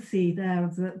delicacy there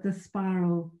of the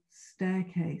spiral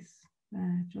staircase,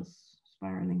 just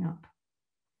spiraling up.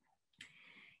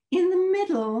 In the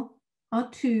middle are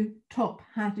two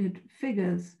top-hatted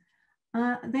figures.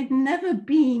 They've never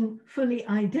been fully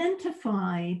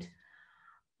identified.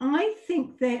 I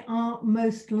think they are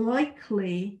most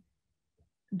likely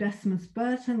Decimus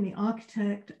Burton, the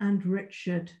architect, and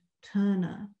Richard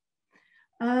Turner.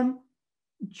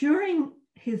 During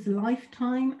his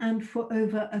lifetime and for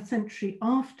over a century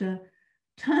after,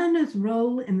 Turner's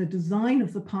role in the design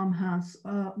of the Palm House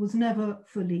was never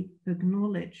fully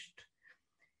acknowledged.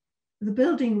 The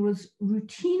building was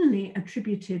routinely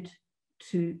attributed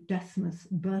to Decimus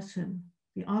Burton,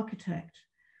 the architect.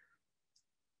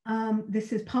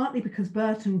 This is partly because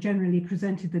Burton generally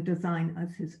presented the design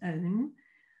as his own,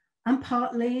 and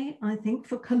partly, I think,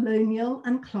 for colonial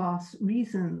and class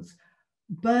reasons.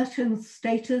 Burton's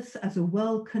status as a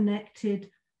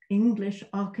well-connected English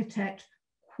architect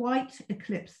quite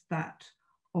eclipsed that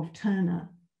of Turner,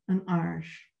 an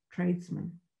Irish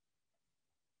tradesman.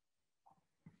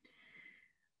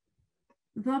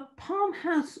 The Palm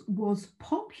House was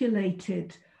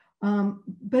populated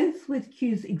both with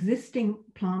Kew's existing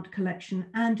plant collection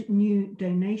and new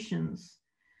donations.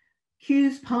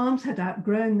 Kew's palms had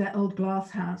outgrown their old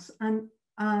glass house, and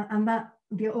that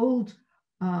the old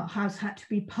house had to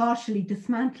be partially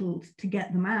dismantled to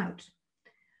get them out.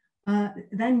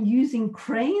 Then using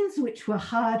cranes, which were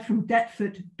hired from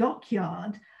Deptford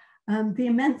Dockyard, the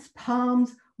immense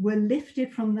palms were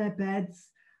lifted from their beds,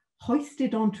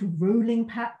 hoisted onto rolling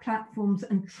platforms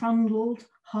and trundled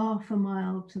half a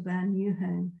mile to their new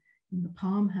home in the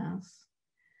Palm House.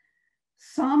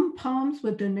 Some palms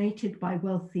were donated by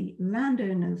wealthy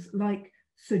landowners like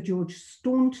Sir George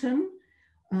Staunton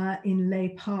in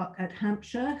Leigh Park at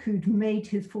Hampshire, who'd made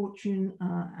his fortune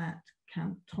at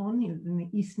Canton in the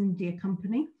East India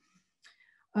Company.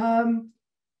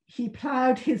 He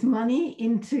ploughed his money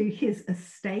into his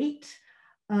estate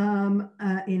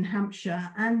in Hampshire,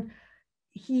 and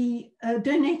he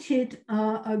donated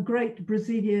a great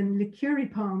Brazilian liqueur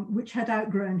palm, which had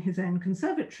outgrown his own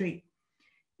conservatory.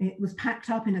 It was packed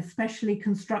up in a specially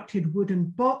constructed wooden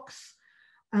box,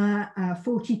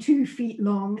 42 feet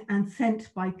long, and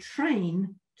sent by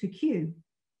train to Kew.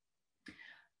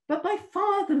 But by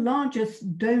far the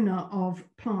largest donor of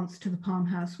plants to the Palm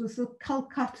House was the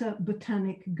Calcutta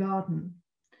Botanic Garden.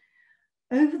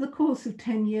 Over the course of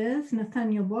 10 years,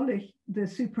 Nathaniel Wallich, the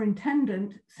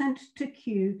superintendent, sent to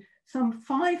Kew some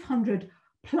 500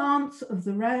 plants of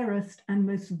the rarest and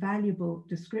most valuable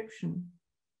description.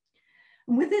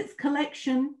 And with its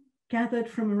collection gathered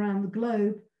from around the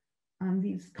globe and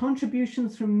these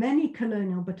contributions from many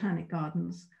colonial botanic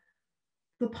gardens,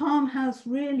 the Palm House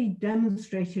really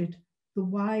demonstrated the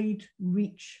wide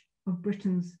reach of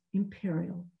Britain's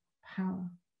imperial power.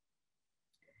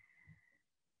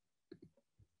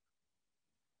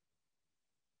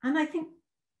 And I think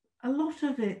a lot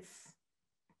of its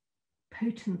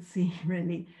potency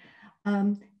really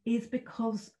is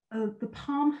because the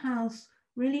Palm House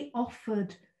really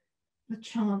offered the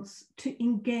chance to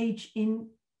engage in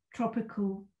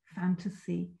tropical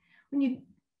fantasy. When you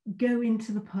go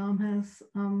into the Palm House,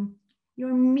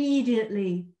 you're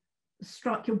immediately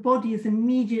struck, your body is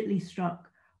immediately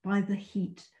struck by the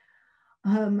heat.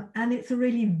 And it's a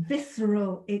really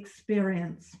visceral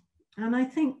experience. And I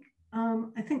think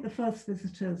the first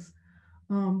visitors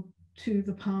to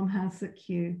the Palm House at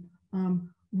Kew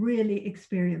really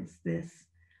experienced this.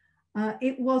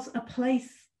 It was a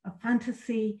place, a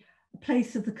fantasy, a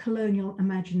place of the colonial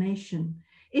imagination.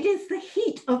 It is the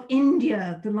heat of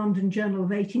India, the London Journal of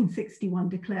 1861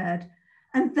 declared.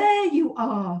 And there you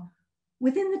are,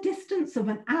 within the distance of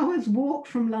an hour's walk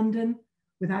from London,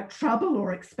 without trouble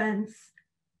or expense,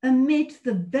 amid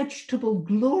the vegetable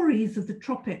glories of the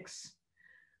tropics.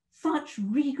 Such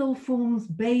regal forms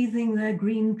bathing their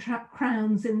green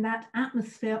crowns in that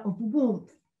atmosphere of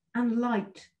warmth and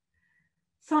light.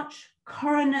 Such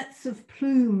coronets of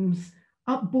plumes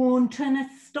upborne to an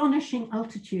astonishing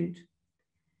altitude.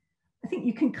 I think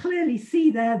you can clearly see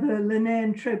there the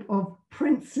Linnaean trope of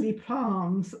princely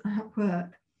palms at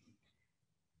work.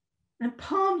 And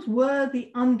palms were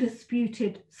the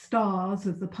undisputed stars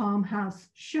of the Palm House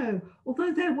show,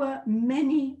 although there were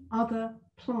many other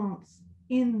plants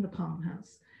in the Palm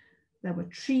House. There were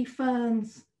tree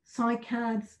ferns,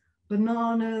 cycads,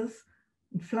 bananas,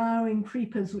 and flowering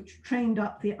creepers which trained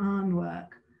up the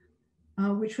ironwork,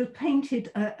 which was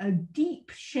painted a deep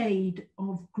shade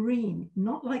of green,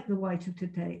 not like the white of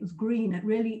today. It was green. It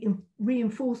really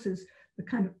reinforces the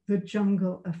kind of the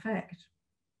jungle effect.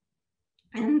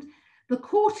 And the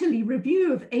Quarterly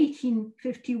Review of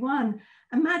 1851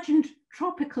 imagined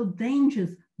tropical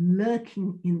dangers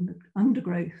lurking in the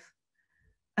undergrowth.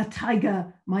 A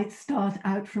tiger might start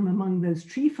out from among those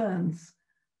tree ferns.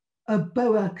 A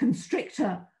boa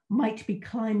constrictor might be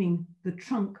climbing the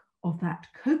trunk of that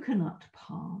coconut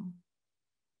palm.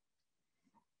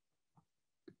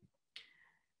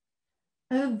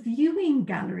 A viewing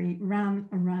gallery ran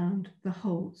around the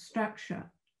whole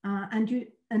structure, and you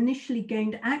initially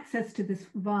gained access to this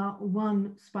via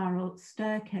one spiral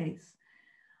staircase.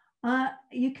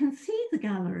 You can see the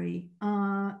gallery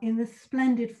in the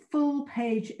splendid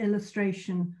full-page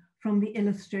illustration from the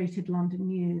Illustrated London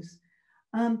News.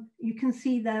 You can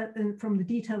see there from the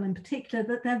detail in particular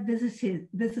that they're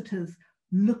visitors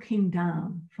looking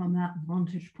down from that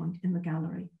vantage point in the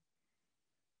gallery.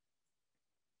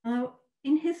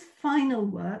 In his final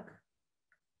work,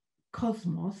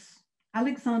 Cosmos,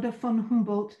 Alexander von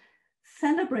Humboldt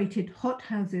celebrated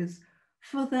hothouses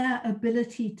for their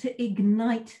ability to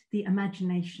ignite the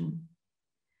imagination.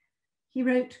 He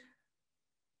wrote,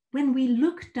 "When we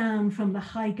look down from the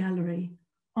high gallery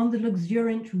on the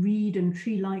luxuriant reed and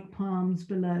tree-like palms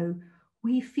below,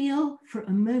 we feel for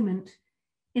a moment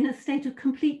in a state of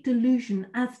complete delusion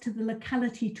as to the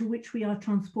locality to which we are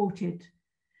transported.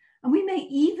 And we may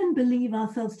even believe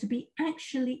ourselves to be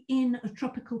actually in a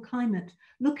tropical climate,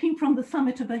 looking from the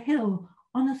summit of a hill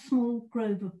on a small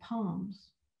grove of palms.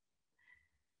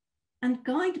 And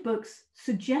guidebooks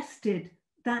suggested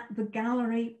that the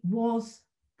gallery was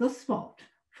the spot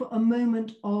for a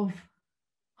moment of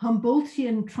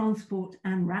Humboldtian transport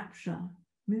and rapture. I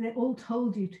mean, they all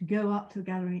told you to go up to the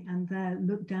gallery and there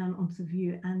look down onto the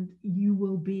view and you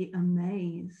will be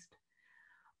amazed.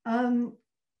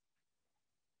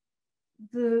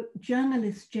 The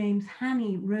journalist James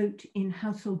Hannay wrote in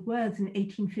Household Words in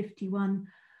 1851,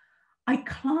 "I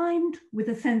climbed with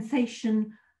a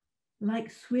sensation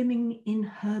like swimming in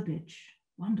herbage."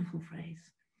 Wonderful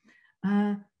phrase.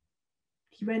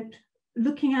 He went,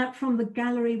 "Looking out from the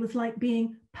gallery was like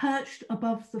being perched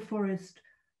above the forest.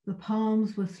 The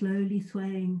palms were slowly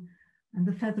swaying and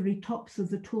the feathery tops of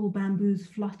the tall bamboos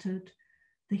fluttered.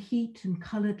 The heat and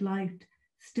colored light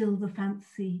stilled the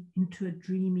fancy into a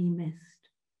dreamy mist."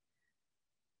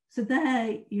 So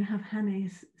there you have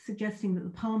Hannay suggesting that the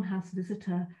Palm House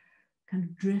visitor kind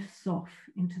of drifts off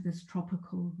into this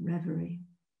tropical reverie.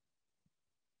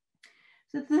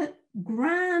 So the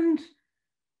grand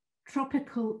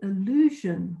tropical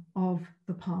illusion of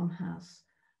the Palm House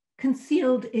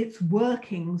concealed its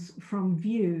workings from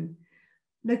view.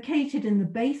 Located in the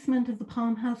basement of the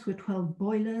Palm House were 12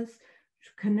 boilers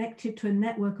connected to a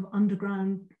network of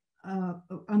underground,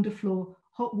 underfloor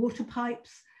hot water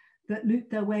pipes that looped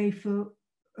their way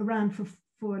around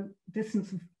for a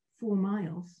distance of 4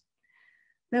 miles.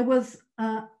 There was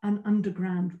an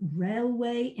underground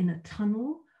railway in a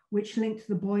tunnel which linked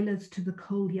the boilers to the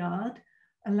coal yard,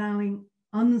 allowing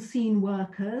unseen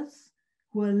workers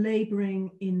who were laboring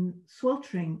in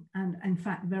sweltering and in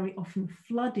fact very often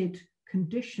flooded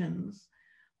conditions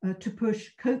to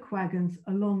push coke wagons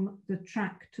along the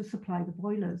track to supply the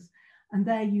boilers. And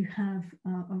there you have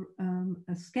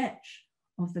a sketch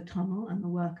of the tunnel and the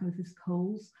work of his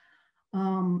coals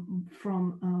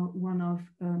from one of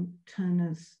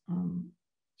Turner's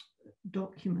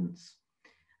documents.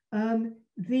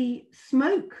 The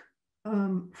smoke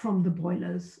from the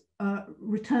boilers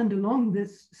returned along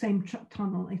this same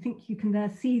tunnel. I think you can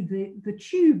there see the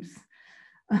tubes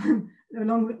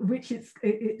along which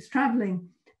it's traveling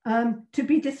to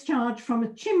be discharged from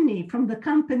a chimney from the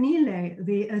Campanile,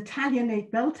 the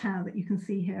Italianate bell tower that you can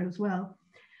see here as well,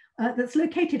 that's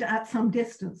located at some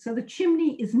distance. So the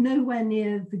chimney is nowhere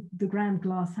near the grand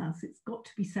glass house. It's got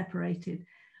to be separated.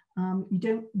 You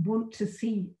don't want to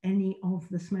see any of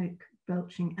the smoke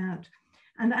belching out.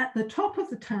 And at the top of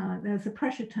the tower, there's a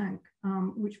pressure tank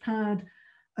which powered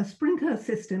a sprinkler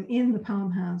system in the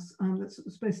Palm House that's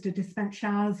supposed to dispense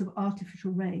showers of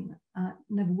artificial rain.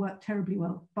 Never worked terribly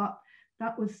well, but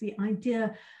that was the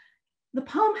idea. The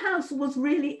Palm House was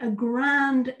really a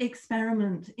grand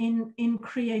experiment in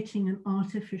creating an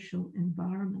artificial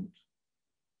environment.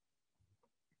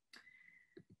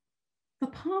 The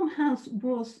Palm House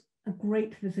was a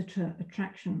great visitor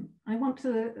attraction. I want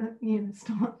to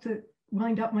start to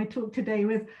wind up my talk today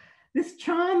with this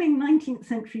charming 19th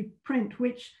century print,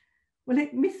 which, well,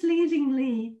 it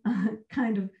misleadingly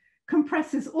kind of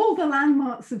compresses all the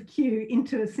landmarks of Kew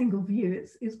into a single view.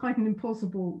 It's quite an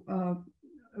impossible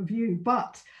view,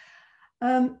 but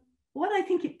what I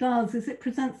think it does is it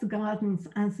presents the gardens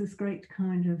as this great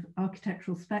kind of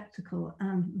architectural spectacle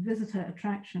and visitor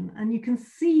attraction. And you can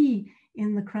see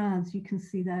in the crowds, you can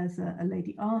see there's a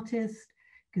lady artist,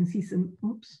 you can see some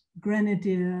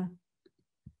grenadier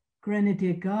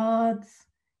guards.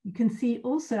 You can see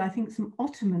also, I think, some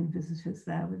Ottoman visitors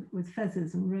there with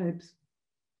fezzes and robes.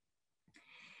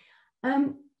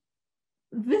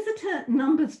 Visitor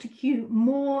numbers to Kew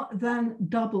more than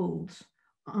doubled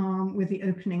with the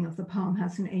opening of the Palm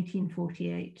House in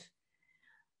 1848.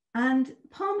 And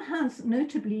Palm House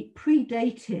notably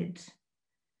predated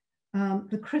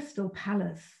the Crystal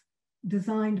Palace,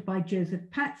 designed by Joseph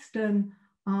Paxton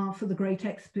for the Great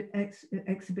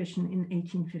Exhibition in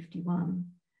 1851.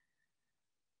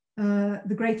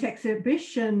 The Great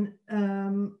Exhibition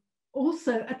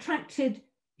also attracted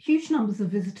huge numbers of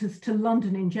visitors to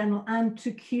London in general and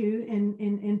to Kew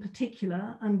in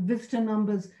particular, and visitor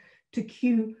numbers to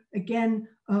Kew again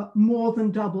more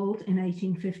than doubled in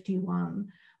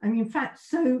 1851. I mean, in fact,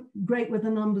 so great were the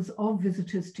numbers of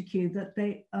visitors to Kew that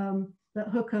that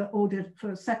Hooker ordered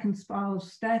for a second spiral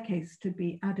staircase to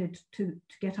be added to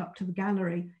get up to the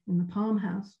gallery in the Palm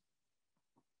House.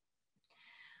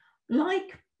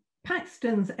 Like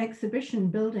Paxton's exhibition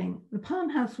building, the Palm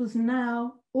House was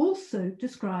now also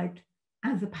described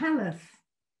as a palace.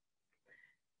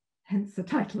 hence the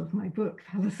title of my book,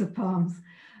 Palace of Palms.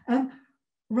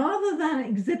 Rather than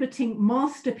exhibiting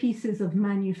masterpieces of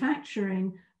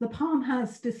manufacturing, the Palm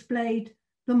House displayed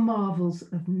the marvels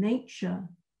of nature.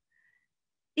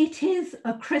 It is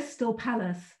a crystal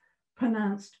palace,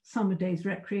 pronounced summer days'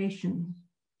 recreation.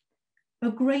 A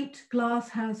great glass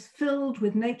house filled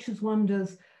with nature's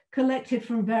wonders collected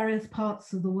from various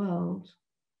parts of the world.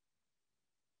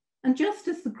 And just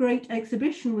as the Great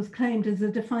Exhibition was claimed as a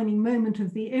defining moment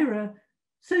of the era,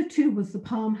 so too was the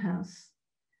Palm House.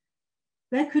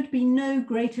 There could be no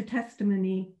greater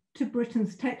testimony to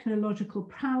Britain's technological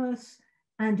prowess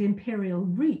and imperial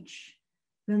reach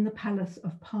than the Palace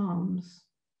of Palms.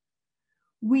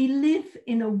 We live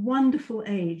in a wonderful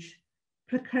age,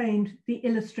 proclaimed the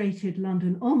Illustrated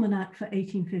London Almanac for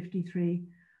 1853,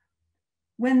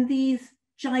 when these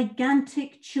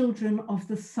gigantic children of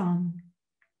the sun,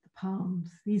 the palms,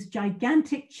 these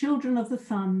gigantic children of the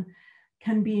sun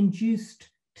can be induced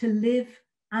to live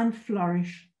and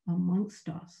flourish amongst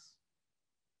us.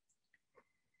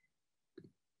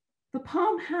 The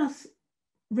Palm House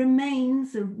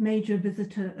remains a major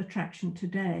visitor attraction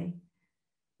today.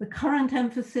 The current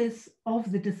emphasis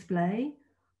of the display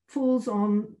falls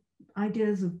on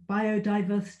ideas of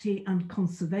biodiversity and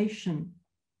conservation.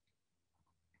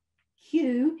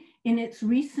 Kew, in its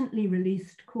recently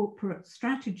released corporate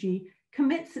strategy,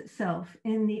 commits itself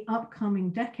in the upcoming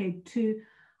decade to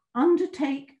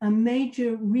undertake a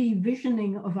major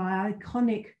revisioning of our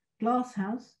iconic glass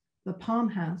house, the Palm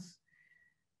House,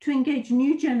 to engage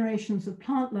new generations of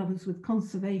plant lovers with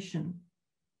conservation.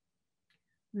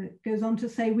 It goes on to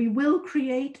say, we will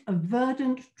create a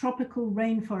verdant tropical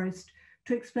rainforest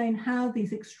to explain how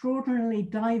these extraordinarily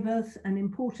diverse and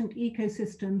important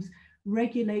ecosystems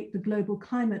regulate the global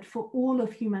climate for all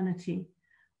of humanity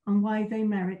and why they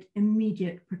merit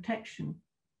immediate protection.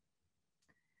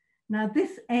 Now,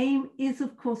 this aim is,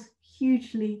 of course,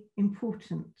 hugely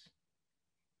important.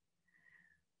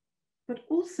 But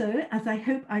also, as I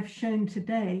hope I've shown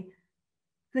today,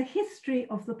 the history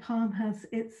of the Palm House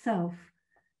itself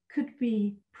could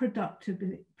be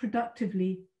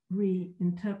productively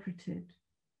reinterpreted.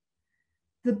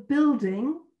 The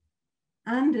building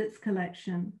and its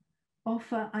collection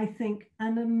offer, I think,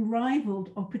 an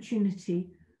unrivaled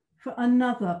opportunity for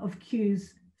another of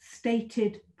Kew's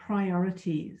stated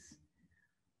priorities.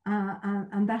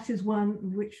 And that is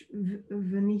one which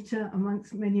Vanita,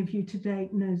 amongst many of you today,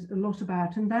 knows a lot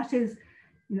about, and that is,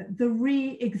 the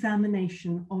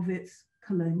re-examination of its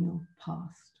colonial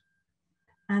past.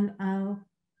 And I'll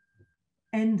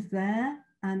end there,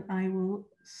 and I will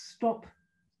stop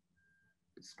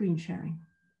screen sharing.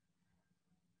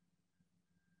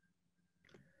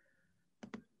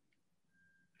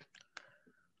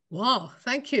 Wow,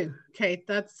 thank you, Kate.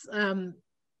 That's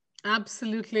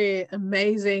absolutely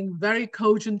amazing, very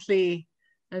cogently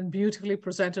and beautifully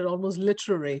presented, almost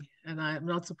literary. And I'm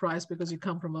not surprised because you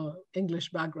come from an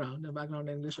English background, a background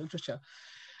in English literature.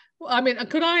 Well, I mean,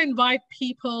 could I invite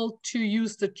people to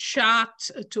use the chat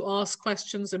to ask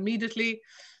questions immediately?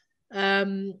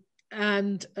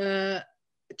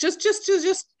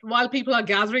 Just while people are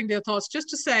gathering their thoughts, just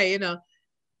to say,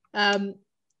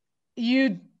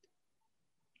 you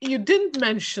didn't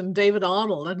mention David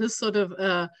Arnold and his sort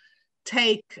of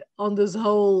take on this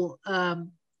whole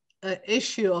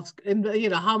issue of,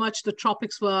 how much the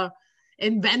tropics were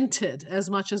invented as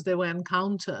much as they were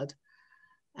encountered.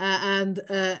 And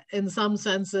in some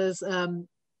senses,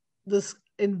 this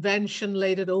invention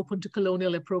laid it open to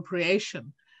colonial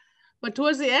appropriation. But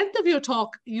towards the end of your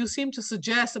talk, you seem to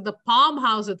suggest that the Palm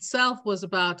House itself was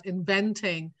about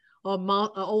inventing or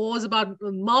was about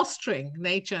mastering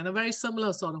nature in a very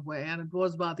similar sort of way. And it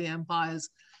was about the empire's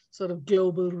sort of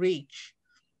global reach.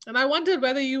 And I wondered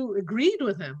whether you agreed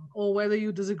with him or whether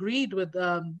you disagreed with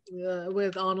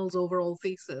Arnold's overall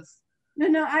thesis.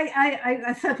 No,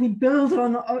 I certainly build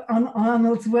on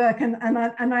Arnold's work, and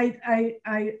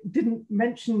I didn't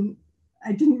mention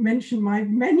my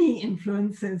many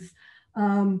influences,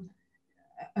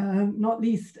 not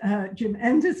least Jim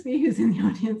Endersby, who's in the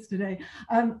audience today.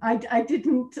 I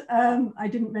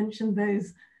didn't mention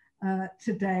those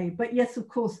today, but yes, of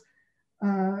course,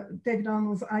 David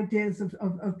Arnold's ideas of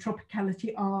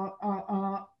tropicality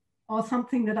are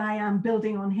something that I am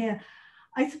building on here.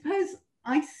 I suppose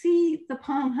I see the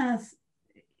Palm House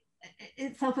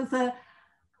itself as a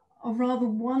rather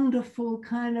wonderful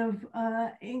kind of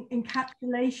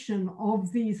encapsulation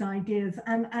of these ideas,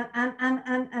 and a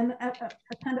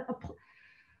kind of a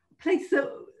place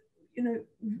that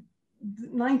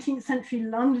 19th century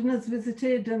Londoners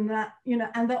visited, and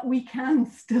that we can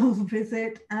still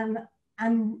visit and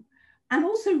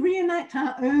also reenact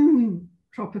our own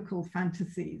tropical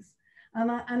fantasies.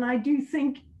 And I do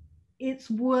think it's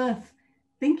worth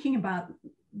thinking about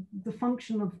the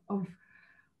function of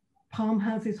palm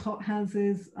houses, hot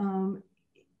houses,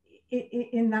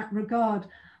 in that regard.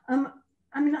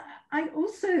 I mean, I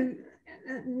also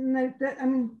note that, I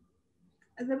mean,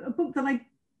 a book that I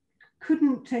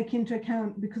couldn't take into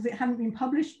account because it hadn't been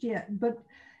published yet, but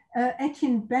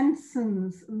Etienne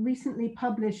Benson's recently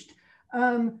published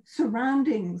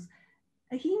Surroundings.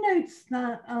 He notes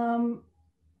that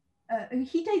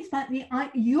he dates back the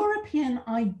European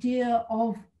idea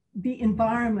of the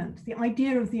environment, the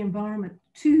idea of the environment,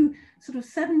 to sort of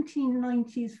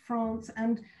 1790s France,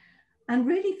 and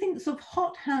really thinks of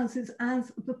hot houses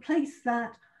as the place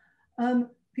that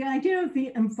the idea of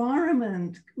the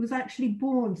environment was actually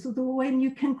born. So that when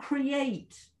you can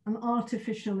create an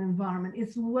artificial environment,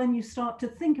 it's when you start to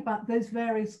think about those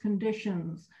various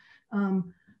conditions,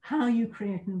 how you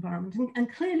create an environment.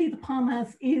 And clearly the palm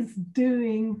house is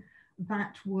doing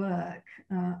that work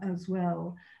as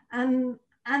well. And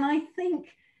I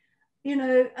think, you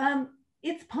know,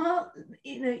 it's part,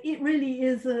 you know, it really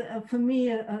is for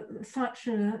me such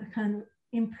a kind of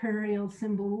imperial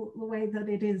symbol, the way that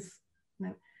it is, you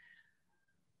know,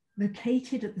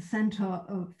 located at the center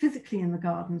of, physically in the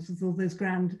gardens, with all those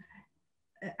grand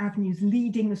avenues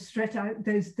leading straight out,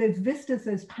 those vistas,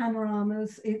 those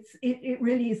panoramas. It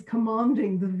really is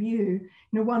commanding the view.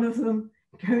 You know, one of them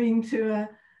going to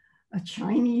a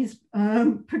Chinese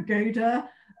pagoda,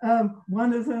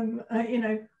 one of them, you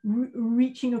know,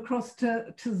 reaching across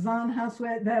to Zahn House,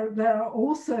 where there are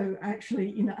also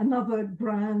actually, you know, another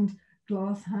grand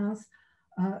glass house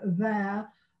there.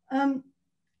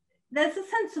 There's a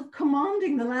sense of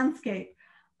commanding the landscape.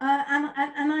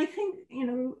 And I think, you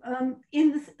know,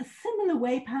 in a similar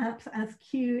way, perhaps, as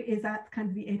Kew is at kind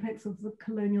of the apex of the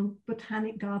colonial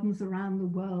botanic gardens around the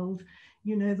world,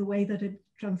 you know, the way that it's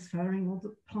transferring all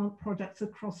the plant products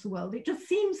across the world, it just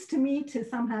seems to me to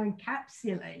somehow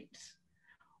encapsulate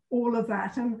all of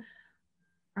that.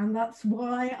 And that's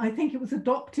why I think it was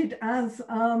adopted as,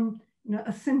 you know,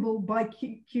 a symbol by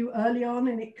Kew early on,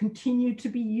 and it continued to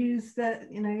be used.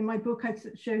 You know, in my book, I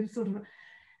show sort of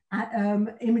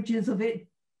images of it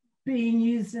being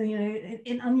used, you know,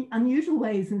 in unusual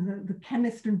ways. And the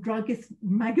Chemist and Druggist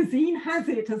magazine has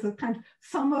it as a kind of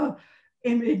summer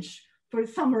image for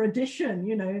its summer edition.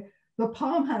 You know, the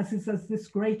palm houses as this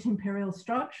great imperial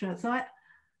structure. So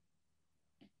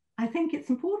I think it's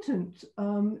important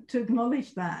to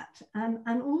acknowledge that,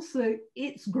 and also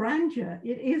its grandeur.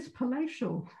 It is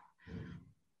palatial.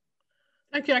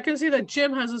 Thank you. I can see that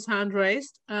Jim has his hand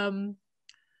raised.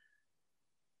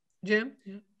 Jim?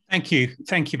 Yeah. Thank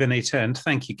you, Benita, and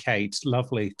thank you, Kate.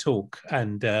 Lovely talk.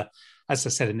 And as I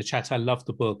said in the chat, I love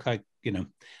the book. I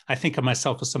think of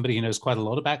myself as somebody who knows quite a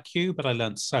lot about Kew, but I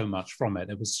learned so much from it.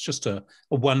 It was just a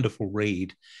wonderful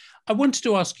read. I wanted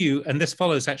to ask you, and this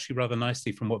follows actually rather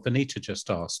nicely from what Benita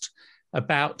just asked,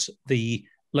 about the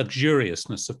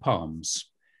luxuriousness of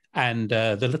palms, and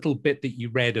the little bit that you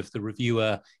read of the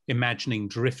reviewer imagining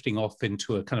drifting off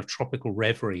into a kind of tropical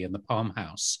reverie in the palm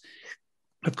house.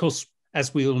 Of course,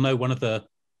 as we all know, one of the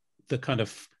kind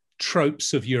of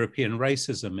tropes of European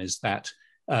racism is that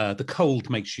the cold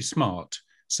makes you smart.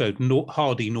 So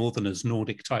hardy northerners,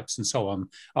 Nordic types and so on,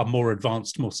 are more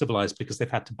advanced, more civilized because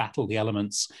they've had to battle the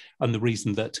elements. And the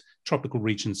reason that tropical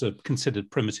regions are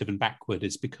considered primitive and backward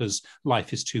is because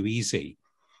life is too easy.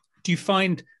 Do you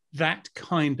find that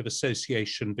kind of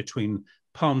association between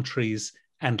palm trees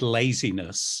and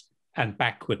laziness and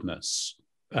backwardness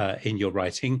in your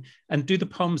writing? And do the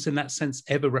palms in that sense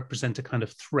ever represent a kind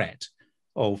of threat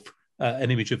of an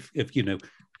image of you know,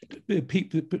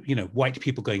 people, you know, white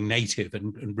people going native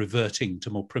and reverting to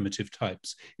more primitive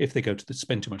types if they go to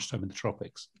spend too much time in the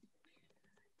tropics?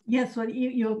 Yes, well,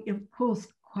 you're of course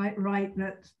quite right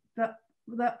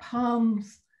that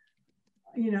palms,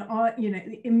 you know, are, you know,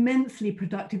 immensely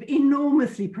productive,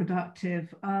 enormously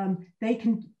productive.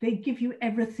 They give you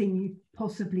everything you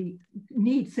possibly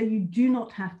need, so you do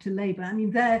not have to labor. I mean,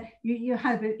 there you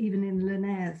have it even in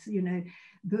Linnaeus, you know,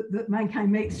 that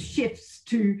mankind makes shifts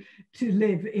to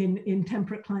live in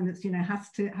temperate climates, you know, has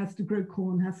to grow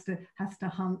corn, has to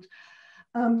hunt.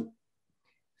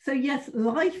 So yes,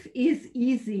 life is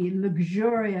easy,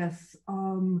 luxurious,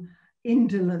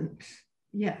 indolent.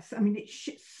 Yes, I mean, it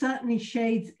certainly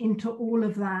shades into all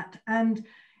of that. And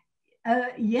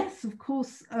yes, of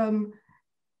course,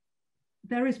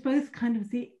 there is both kind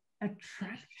of the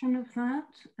attraction of that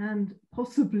and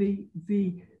possibly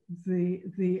the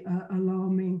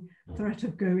alarming threat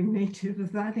of going native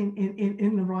of that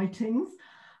in the writings.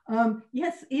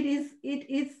 Yes, it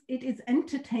is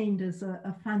entertained as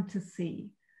a fantasy.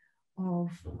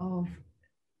 of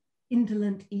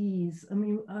indolent ease. I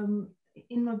mean,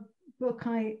 in my book,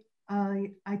 I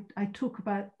talk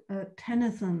about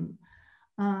Tennyson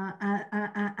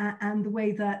and the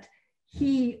way that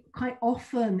he quite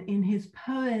often in his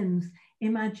poems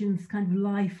imagines kind of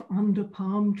life under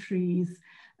palm trees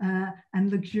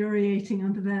and luxuriating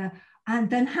under there, and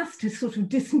then has to sort of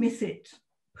dismiss it,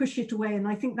 push it away. And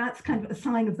I think that's kind of a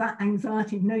sign of that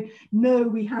anxiety. No,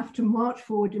 we have to march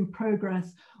forward in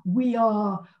progress. We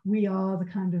are the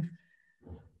kind of,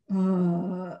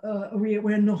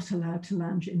 we're not allowed to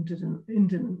lounge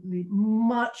indolently,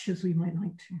 much as we might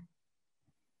like to.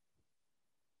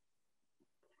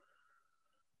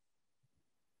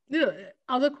 Yeah,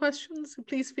 other questions?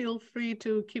 Please feel free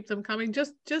to keep them coming.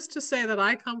 Just to say that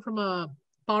I come from a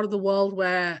part of the world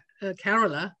where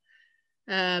Kerala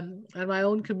and my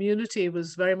own community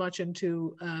was very much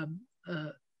into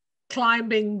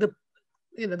climbing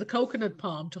the coconut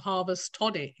palm to harvest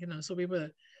toddy. So we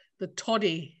were the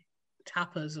toddy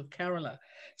tappers of Kerala.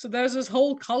 So there's this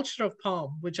whole culture of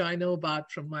palm, which I know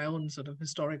about from my own sort of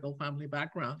historical family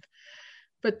background.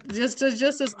 But just as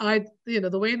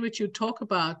the way in which you talk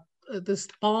about this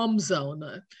palm zone,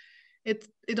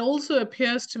 it also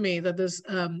appears to me that there's,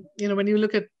 when you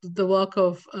look at the work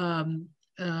of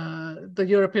the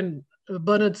European,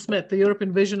 Bernard Smith, the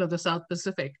European vision of the South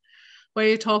Pacific, where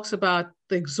he talks about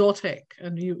the exotic,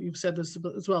 and you've said this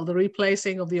as well, the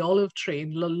replacing of the olive tree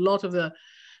in a lot of the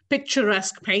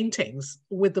picturesque paintings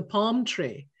with the palm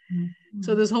tree. Mm-hmm.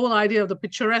 So this whole idea of the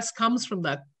picturesque comes from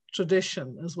that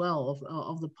tradition as well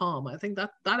of the palm. I think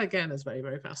that again is very,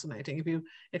 very fascinating if you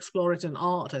explore it in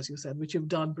art, as you said, which you've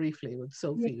done briefly with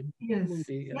Sophie. Yes,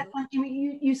 yes,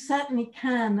 you certainly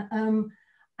can.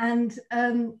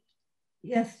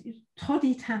 Yes,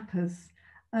 toddy tappers.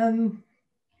 One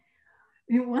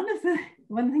of the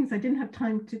things I didn't have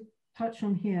time to touch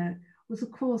on here was,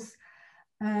 of course,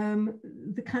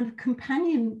 the kind of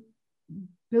companion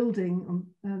building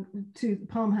to the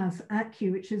Palm House at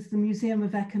Kew, which is the Museum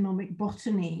of Economic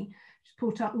Botany,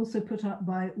 which is also put up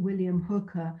by William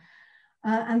Hooker.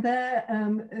 And there,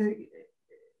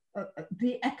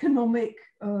 the economic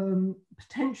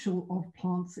potential of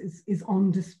plants is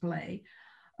on display.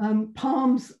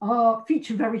 Palms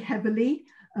feature very heavily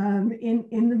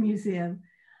in the museum.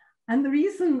 And the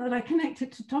reason that I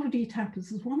connected to toddy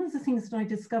tappers is one of the things that I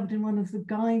discovered in one of the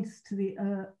guides to the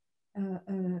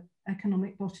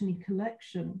Economic Botany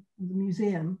collection of the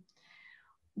museum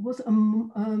was a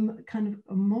kind of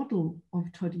a model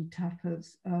of toddy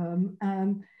tappers.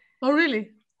 Oh,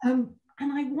 really? And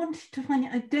I wanted to find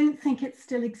it. I don't think it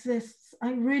still exists.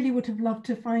 I really would have loved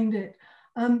to find it.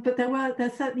 But there are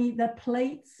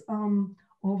plates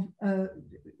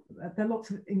there are lots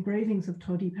of engravings of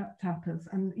toddy tappers,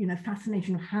 and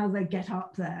fascination of how they get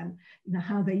up there, and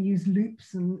how they use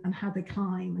loops and how they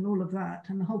climb and all of that,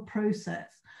 and the whole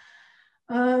process.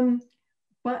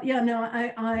 But yeah, no,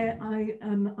 I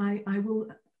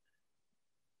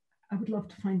would love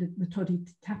to find the toddy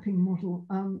tapping model.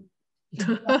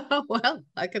 Well,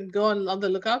 I can go on the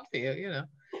lookout for you,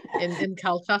 in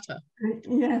Calcutta.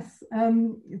 Yes,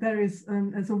 there's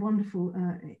a wonderful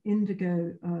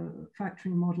indigo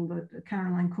factory model that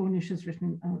Caroline Cornish has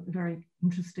written very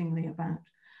interestingly about.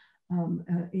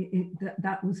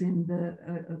 That was in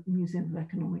the Museum of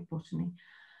Economic Botany.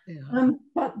 Yeah.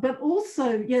 But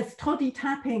also, yes, toddy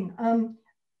tapping.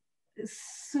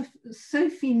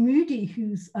 Sophie Moody,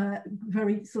 whose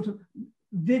very sort of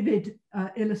vivid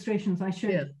illustrations I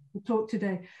showed the talk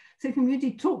today. Sophie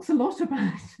Moody talks a lot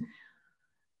about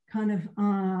kind of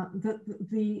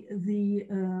the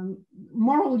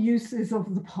moral uses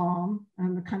of the palm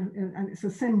and the kind of, and it's a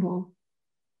symbol.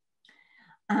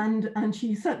 And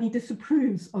she certainly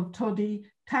disapproves of toddy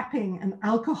tapping and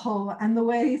alcohol and the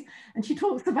ways, and she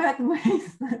talks about the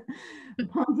ways that the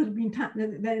palms that have been tapped,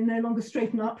 they're no longer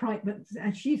straight and upright, but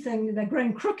as she's saying, they're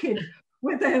growing crooked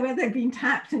where they've been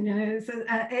tapped, and so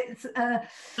it's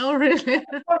oh really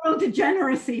moral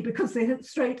degeneracy because they're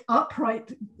straight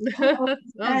upright. About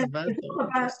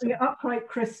the upright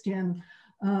Christian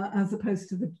as opposed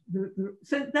to the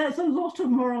so there's a lot of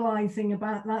moralizing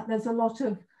about that. There's a lot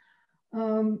of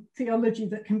theology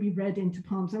that can be read into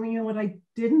palms. I mean, what I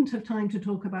didn't have time to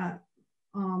talk about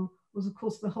was, of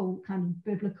course, the whole kind of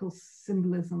biblical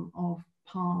symbolism of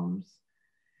palms.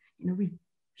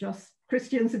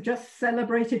 Christians have just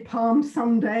celebrated Palm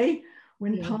Sunday,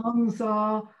 when palms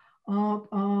are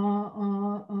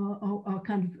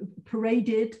kind of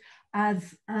paraded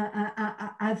as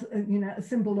a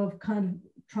symbol of kind of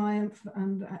triumph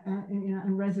and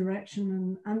and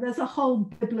resurrection, and there's a whole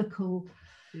biblical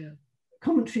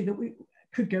commentary that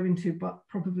could go into, but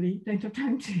probably don't have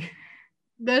time to.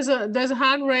 There's a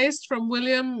hand raised from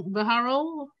William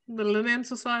Beharrell, the Linnean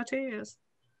Society. Yes.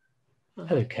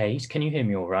 Hello, Kate. Can you hear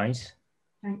me all right?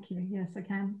 Thank you. Yes, I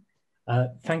can.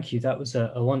 Thank you. That was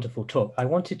a wonderful talk. I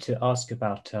wanted to ask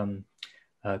about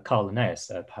Carl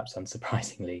Linnaeus, perhaps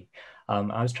unsurprisingly.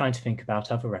 I was trying to think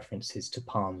about other references to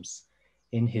palms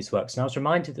in his works, and I was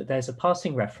reminded that there's a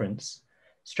passing reference,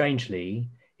 strangely,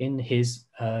 in his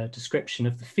description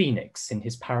of the phoenix in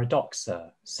his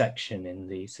Paradoxa section in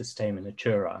the Systema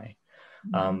Naturae,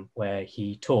 where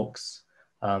he talks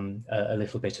a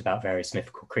little bit about various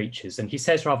mythical creatures. And he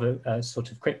says rather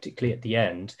sort of cryptically at the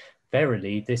end,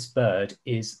 verily, this bird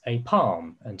is a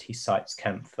palm, and he cites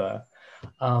camphor.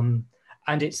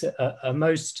 And it's a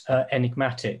most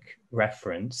enigmatic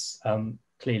reference.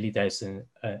 Clearly, there's an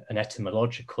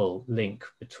etymological link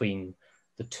between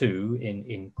the two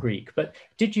in Greek. But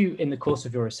did you, in the course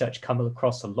of your research, come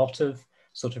across a lot of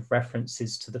sort of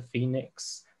references to the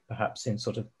phoenix, perhaps in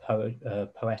sort of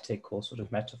poetic or sort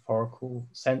of metaphorical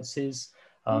senses?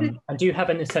 And do you have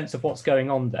any sense of what's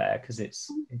going on there? Because it's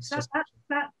just...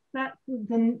 That's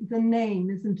the name,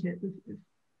 isn't it?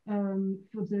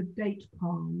 For the date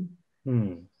palm.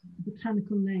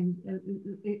 Botanical name.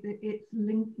 It's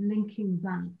linking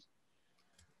that.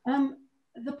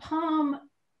 The palm,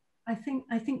 I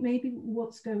think maybe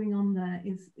what's going on there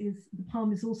is the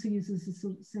palm is also used as a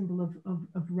sort of symbol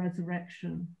of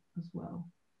resurrection as well.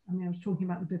 I mean, I was talking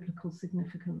about the biblical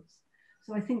significance.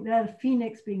 So I think there, the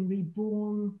phoenix being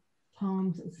reborn,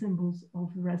 palms as symbols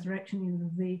of the resurrection. You know,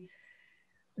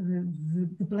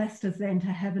 the blessed as they enter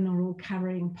heaven are all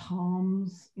carrying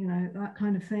palms, you know, that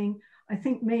kind of thing. I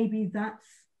think maybe that's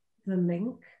the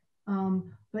link.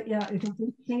 But yeah, it is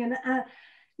interesting. And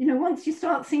you know, once you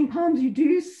start seeing palms, you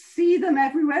do see them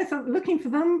everywhere. So looking for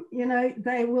them, you know,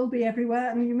 they will be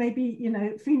everywhere. And you may be, you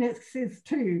know, phoenixes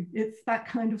too. It's that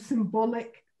kind of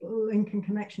symbolic link and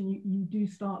connection. You do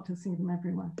start to see them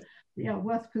everywhere. But yeah,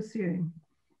 worth pursuing.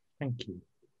 Thank you.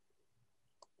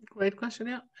 Great question,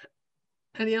 yeah.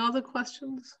 Any other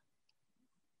questions?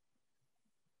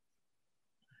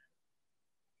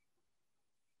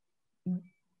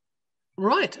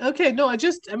 Right, okay, no, I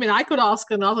mean, I could ask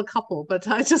another couple, but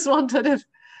I just wondered if,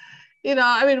 you know,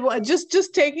 I mean,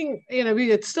 just taking, you know,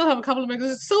 we still have a couple of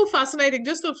minutes. It's so fascinating,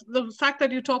 just the fact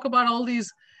that you talk about all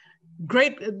these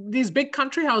big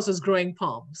country houses growing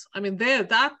palms. I mean,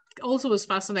 that also was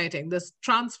fascinating, this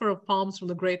transfer of palms from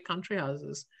the great country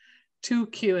houses to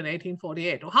Kew in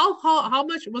 1848. How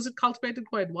much was it cultivated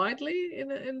quite widely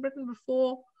in Britain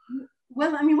before?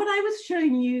 Well, I mean, what I was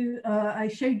showing you, I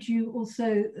showed you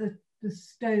also the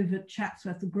stove at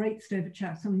Chatsworth, the great stove at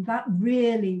Chatsworth, and that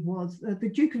really was,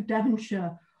 the Duke of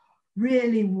Devonshire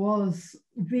really was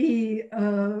the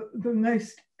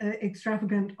most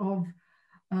extravagant of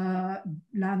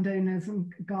landowners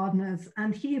and gardeners.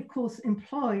 And he, of course,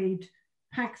 employed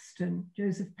Paxton,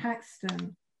 Joseph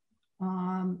Paxton,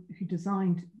 who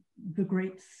designed the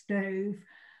great stove.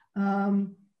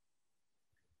 And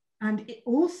it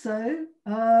also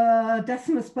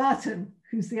Decimus Burton,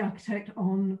 who's the architect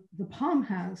on the Palm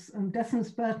House, and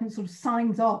Decimus Burton sort of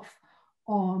signs off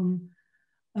on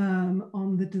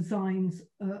the designs,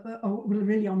 or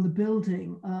really on the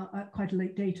building at quite a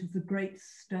late date of the great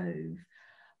stove.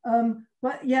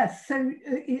 But yes, so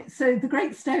the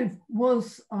great stove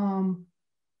was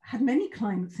had many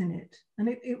climates in it, and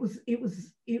it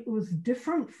was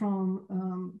different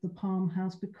from the Palm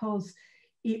House because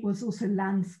it was also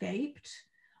landscaped,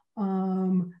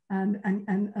 and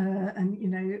you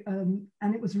know,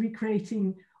 and it was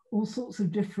recreating all sorts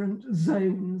of different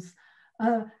zones,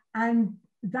 and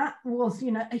that was,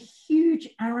 you know, a huge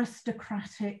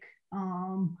aristocratic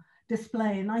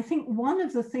display. And I think one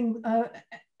of the things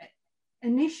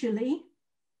initially,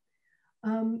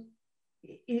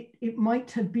 it might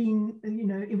have been, you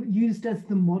know, it used as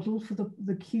the model for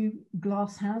the Kew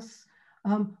glass house.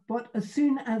 But as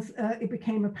soon as it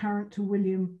became apparent to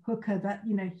William Hooker that,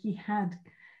 you know, he had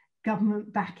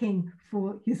government backing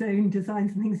for his own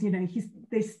designs and things, you know,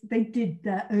 they did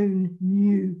their own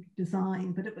new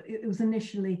design, but it was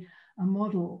initially a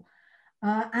model.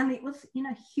 And it was, you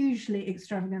know, hugely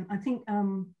extravagant. I think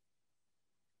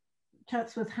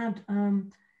Chatsworth had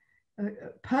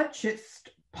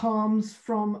purchased palms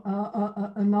from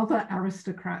another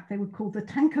aristocrat. They were called the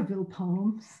Tankerville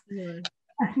palms. Yeah.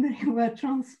 And they were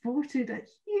transported at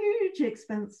huge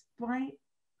expense by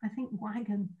I think,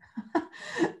 wagon.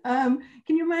 Can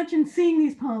you imagine seeing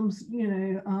these palms, you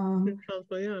know,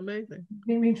 yeah, amazing,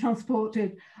 being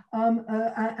transported? And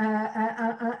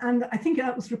I think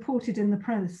that was reported in the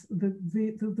press,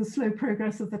 the slow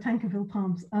progress of the Tankerville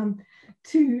palms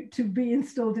to be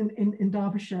installed in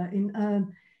Derbyshire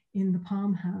in the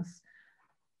Palm House.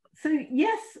 So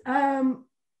yes,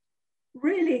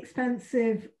 really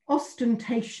expensive,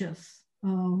 ostentatious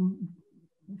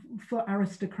for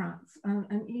aristocrats,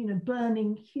 and you know,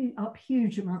 burning up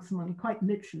huge amounts of money, quite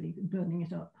literally burning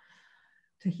it up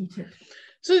to heat it.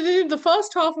 So the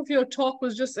first half of your talk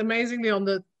was just amazingly on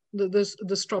this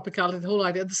tropicality, the whole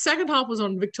idea. The second half was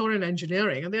on Victorian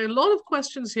engineering, and there are a lot of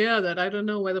questions here that I don't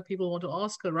know whether people want to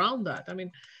ask around that. I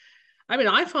mean,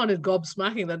 I found it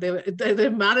gobsmacking that they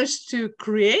managed to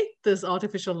create this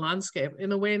artificial landscape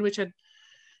in a way in which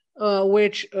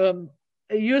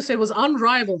you say was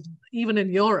unrivaled even in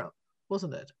Europe,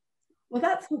 wasn't it? Well,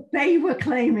 that's what they were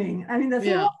claiming. I mean, there's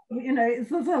a lot, you know,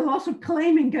 there's a lot of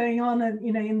claiming going on,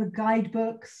 you know, in the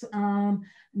guidebooks and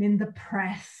in the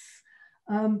press.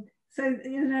 So,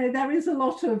 you know, there is a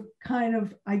lot of kind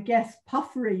of, I guess,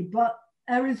 puffery, but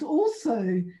there is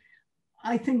also,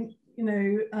 I think, you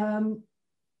know,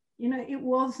 it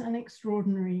was an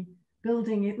extraordinary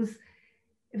building. It was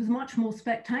much more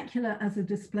spectacular as a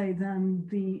display than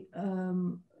the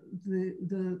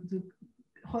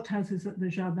hothouses at the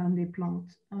Jardin des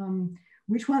Plantes,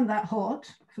 which weren't that hot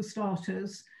for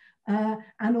starters.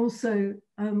 And also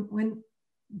when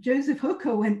Joseph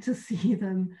Hooker went to see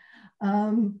them,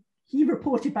 he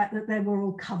reported back that they were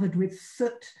all covered with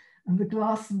soot and the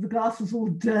glass was all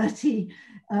dirty.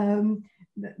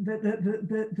 That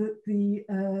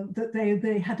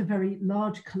they had a very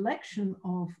large collection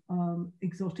of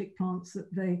exotic plants, that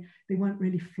they weren't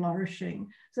really flourishing.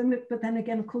 So, but then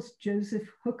again, of course, Joseph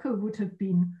Hooker would have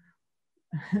been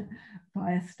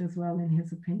biased as well in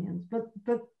his opinions. But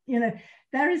you know,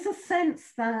 there is a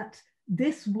sense that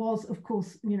this was, of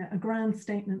course, you know, a grand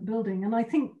statement building, and I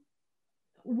think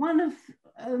one of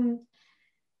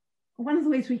the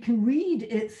ways we can read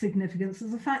its significance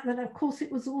is the fact that, of course, it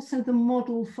was also the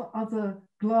model for other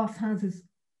glass houses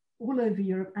all over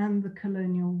Europe and the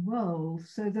colonial world.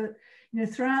 So that, you know,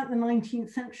 throughout the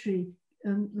 19th century,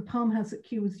 the Palm House at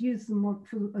Kew was used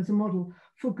as a model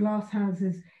for glass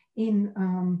houses in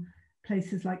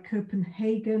places like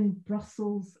Copenhagen,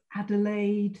 Brussels,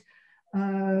 Adelaide,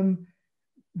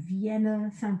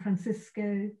 Vienna, San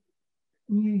Francisco,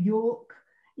 New York.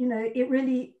 You know, it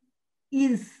really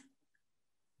is.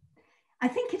 I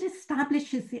think it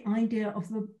establishes the idea of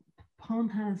the Palm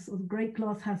House or the Great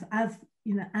Glass House as,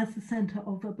 you know, as the center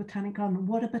of a botanic garden,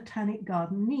 what a botanic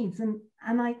garden needs. And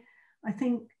I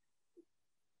think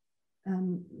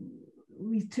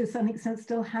we, to some extent,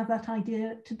 still have that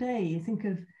idea today. You think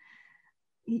of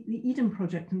the Eden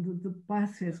Project and the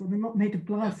biospheres. Well, they're not made of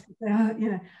glass, but they are,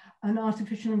 you know, an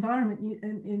artificial environment.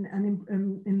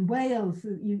 In Wales,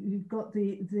 you've got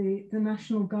the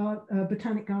National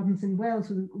Botanic Gardens in Wales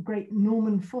with a great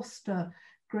Norman Foster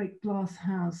great glass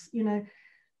house. You know,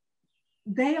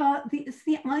 they are it's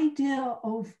the idea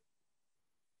of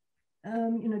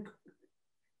you know,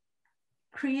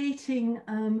 creating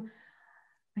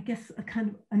I guess a kind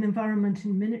of an environment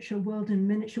in miniature, world in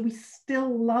miniature. We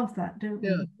still love that, don't we?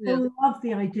 Yeah, We still love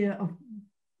the idea of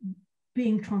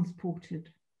being transported.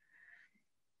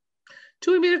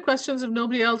 Two immediate questions, if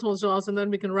nobody else wants to ask, and then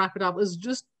we can wrap it up. Is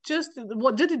just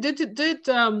what did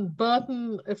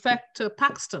Burton affect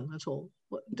Paxton at all?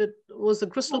 Was the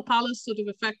Crystal Palace sort of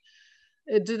affect?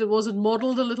 Was it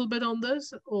modeled a little bit on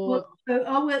this, or?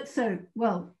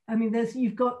 Well, I mean,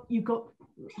 you've got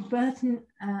Burton,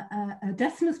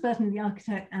 Decimus Burton, the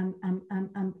architect, and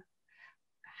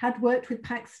had worked with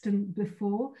Paxton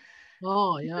before.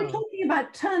 Oh yeah. We're talking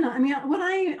about Turner. I mean,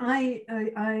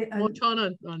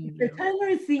 Turner. Turner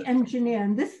is the engineer,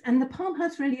 and the Palm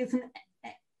House really is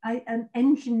an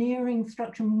engineering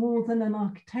structure more than an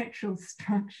architectural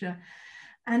structure.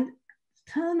 And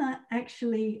Turner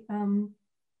actually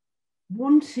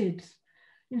wanted,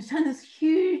 you know, Turner's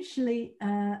hugely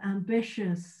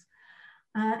ambitious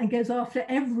and goes after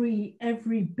every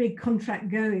big contract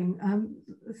going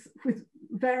with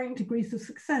varying degrees of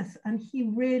success. And he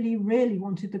really, really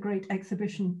wanted the Great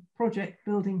Exhibition project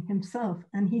building himself.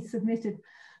 And he submitted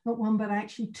not one, but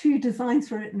actually 2 designs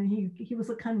for it. And he was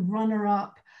a kind of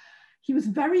runner-up. He was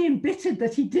very embittered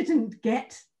that he didn't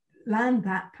land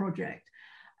that project.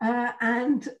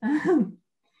 When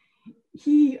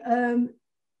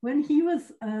he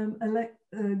was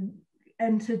elected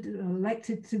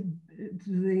to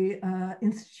the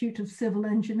Institute of Civil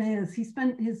Engineers, he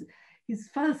spent his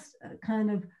first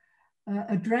kind of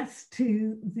address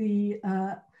to the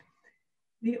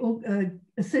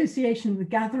association, the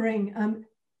gathering,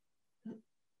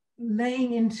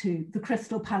 laying into the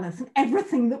Crystal Palace and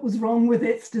everything that was wrong with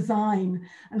its design,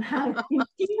 and how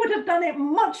he would have done it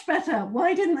much better.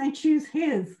 Why didn't they choose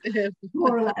his,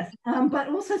 more or less? But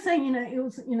also saying, it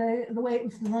was, the way it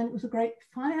was designed, it was a great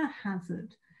fire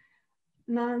hazard.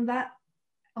 Now, that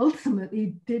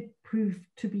ultimately did prove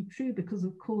to be true, because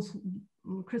of course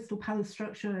Crystal Palace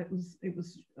structure, it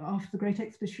was after the Great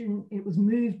Exhibition, it was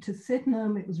moved to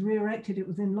Sydenham, it was re-erected, it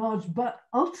was enlarged, but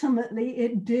ultimately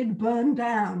it did burn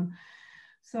down.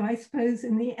 So I suppose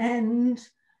in the end,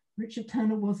 Richard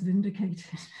Turner was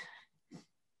vindicated.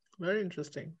 Very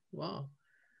interesting. Wow.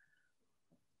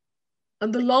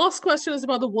 And the last question is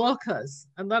about the workers.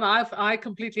 And then I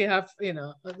completely have,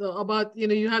 about,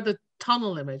 you had the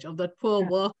tunnel image of that poor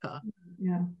worker.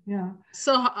 Yeah.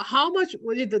 So how much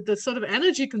the sort of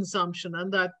energy consumption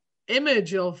and that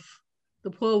image of the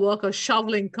poor worker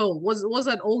shoveling coal, was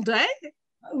that all day?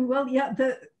 Well, yeah.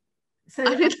 So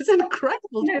I mean, it's an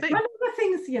incredible thing.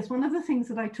 One of the things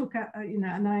that I took out,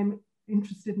 and I'm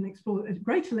interested in exploring at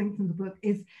greater length in the book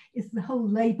is the whole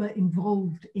labour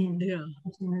involved in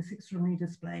this extraordinary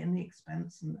display and the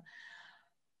expense. And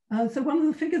so one of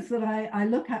the figures that I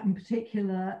look at in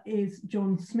particular is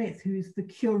John Smith, who is the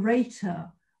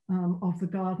curator of the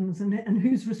gardens and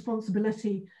whose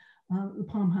responsibility the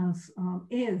Palm House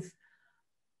is.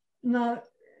 Now,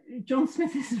 John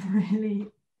Smith is a really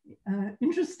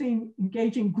interesting,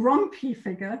 engaging, grumpy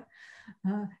figure.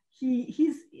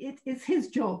 It's his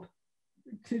job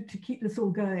to keep this all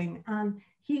going, and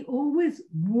he always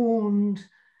warned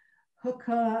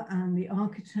Hooker and the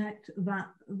architect that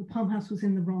the Palm House was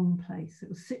in the wrong place. It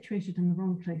was situated in the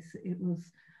wrong place. It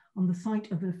was on the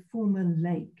site of a former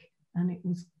lake, and it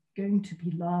was going to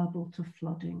be liable to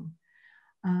flooding.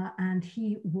 And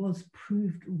he was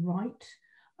proved right.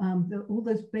 All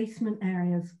those basement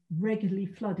areas regularly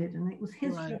flooded, and it was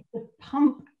his job to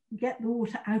get the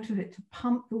water out of it, to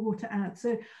pump the water out.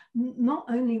 So not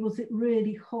only was it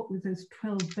really hot with those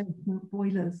 12 basement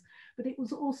boilers, but it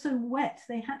was also wet.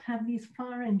 They had to have these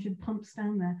fire engine pumps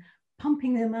down there,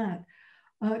 pumping them out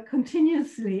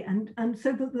continuously. And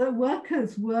so that the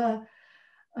workers were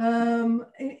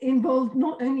involved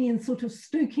not only in sort of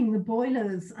stoking the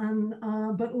boilers,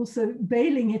 but also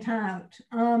bailing it out.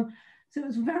 So it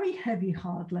was very heavy,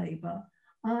 hard labor.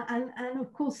 And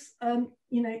of course,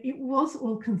 it was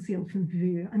all concealed from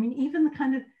view. I mean, even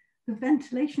the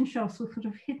ventilation shafts were sort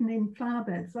of hidden in flower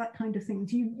beds, that kind of thing.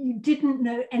 You didn't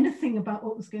know anything about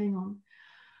what was going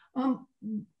on.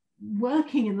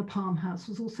 Working in the Palm House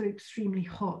was also extremely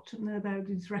hot. And there are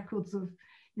these records of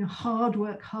hard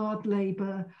work, hard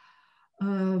labor.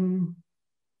 John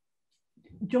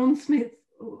Smith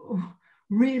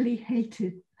really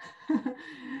hated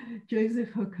Joseph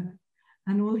Hooker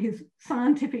and all his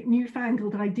scientific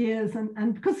newfangled ideas,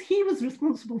 and because he was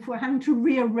responsible for having to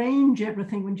rearrange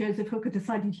everything when Joseph Hooker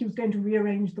decided he was going to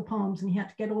rearrange the palms, and he had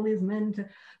to get all his men to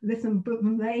listen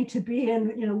from A to B, and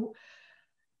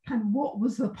kind of what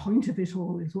was the point of it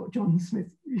all is what John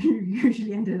Smith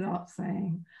usually ended up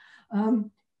saying.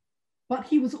 But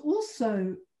he was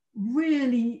also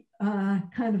really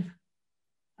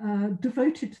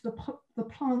devoted to the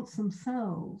plants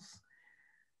themselves.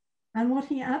 And what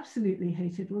he absolutely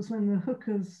hated was when the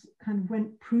Hookers kind of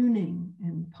went pruning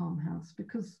in the Palm House,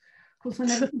 because, of course,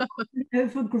 whenever it was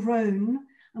overgrown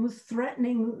and was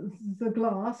threatening the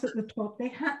glass at the top, they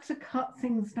had to cut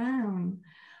things down.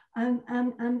 And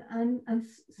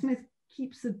Smith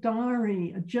keeps a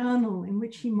diary, a journal, in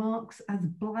which he marks as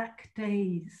black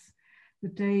days, the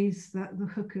days that the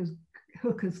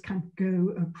Hookers can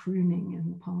go a pruning in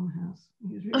the Palm House.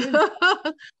 Really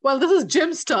well, this is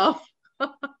Jim stuff.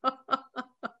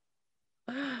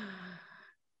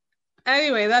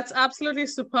 Anyway, that's absolutely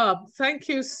superb. Thank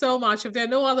you so much. If there are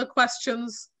no other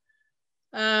questions,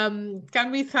 can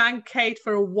we thank Kate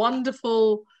for a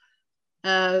wonderfully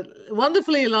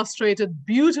illustrated,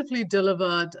 beautifully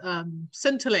delivered,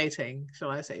 scintillating, shall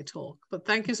I say, talk. But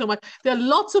thank you so much. There are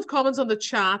lots of comments on the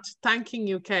chat thanking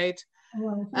you, Kate.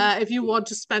 If you want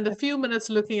to spend a few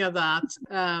minutes looking at that,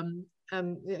 and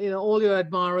all your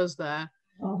admirers there.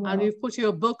 And we've put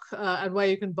your book and where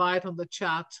you can buy it on the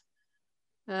chat.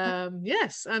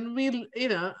 Yes, and we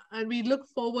look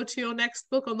forward to your next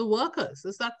book on the workers.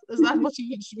 Is that what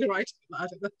you should be writing about?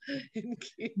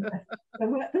 The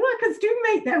workers do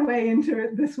make their way into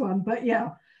this one, but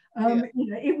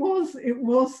it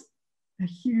was a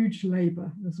huge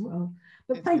labour as well.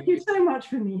 But thank you so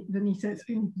much, Vanita. It's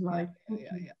been a delight.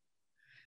 Yeah.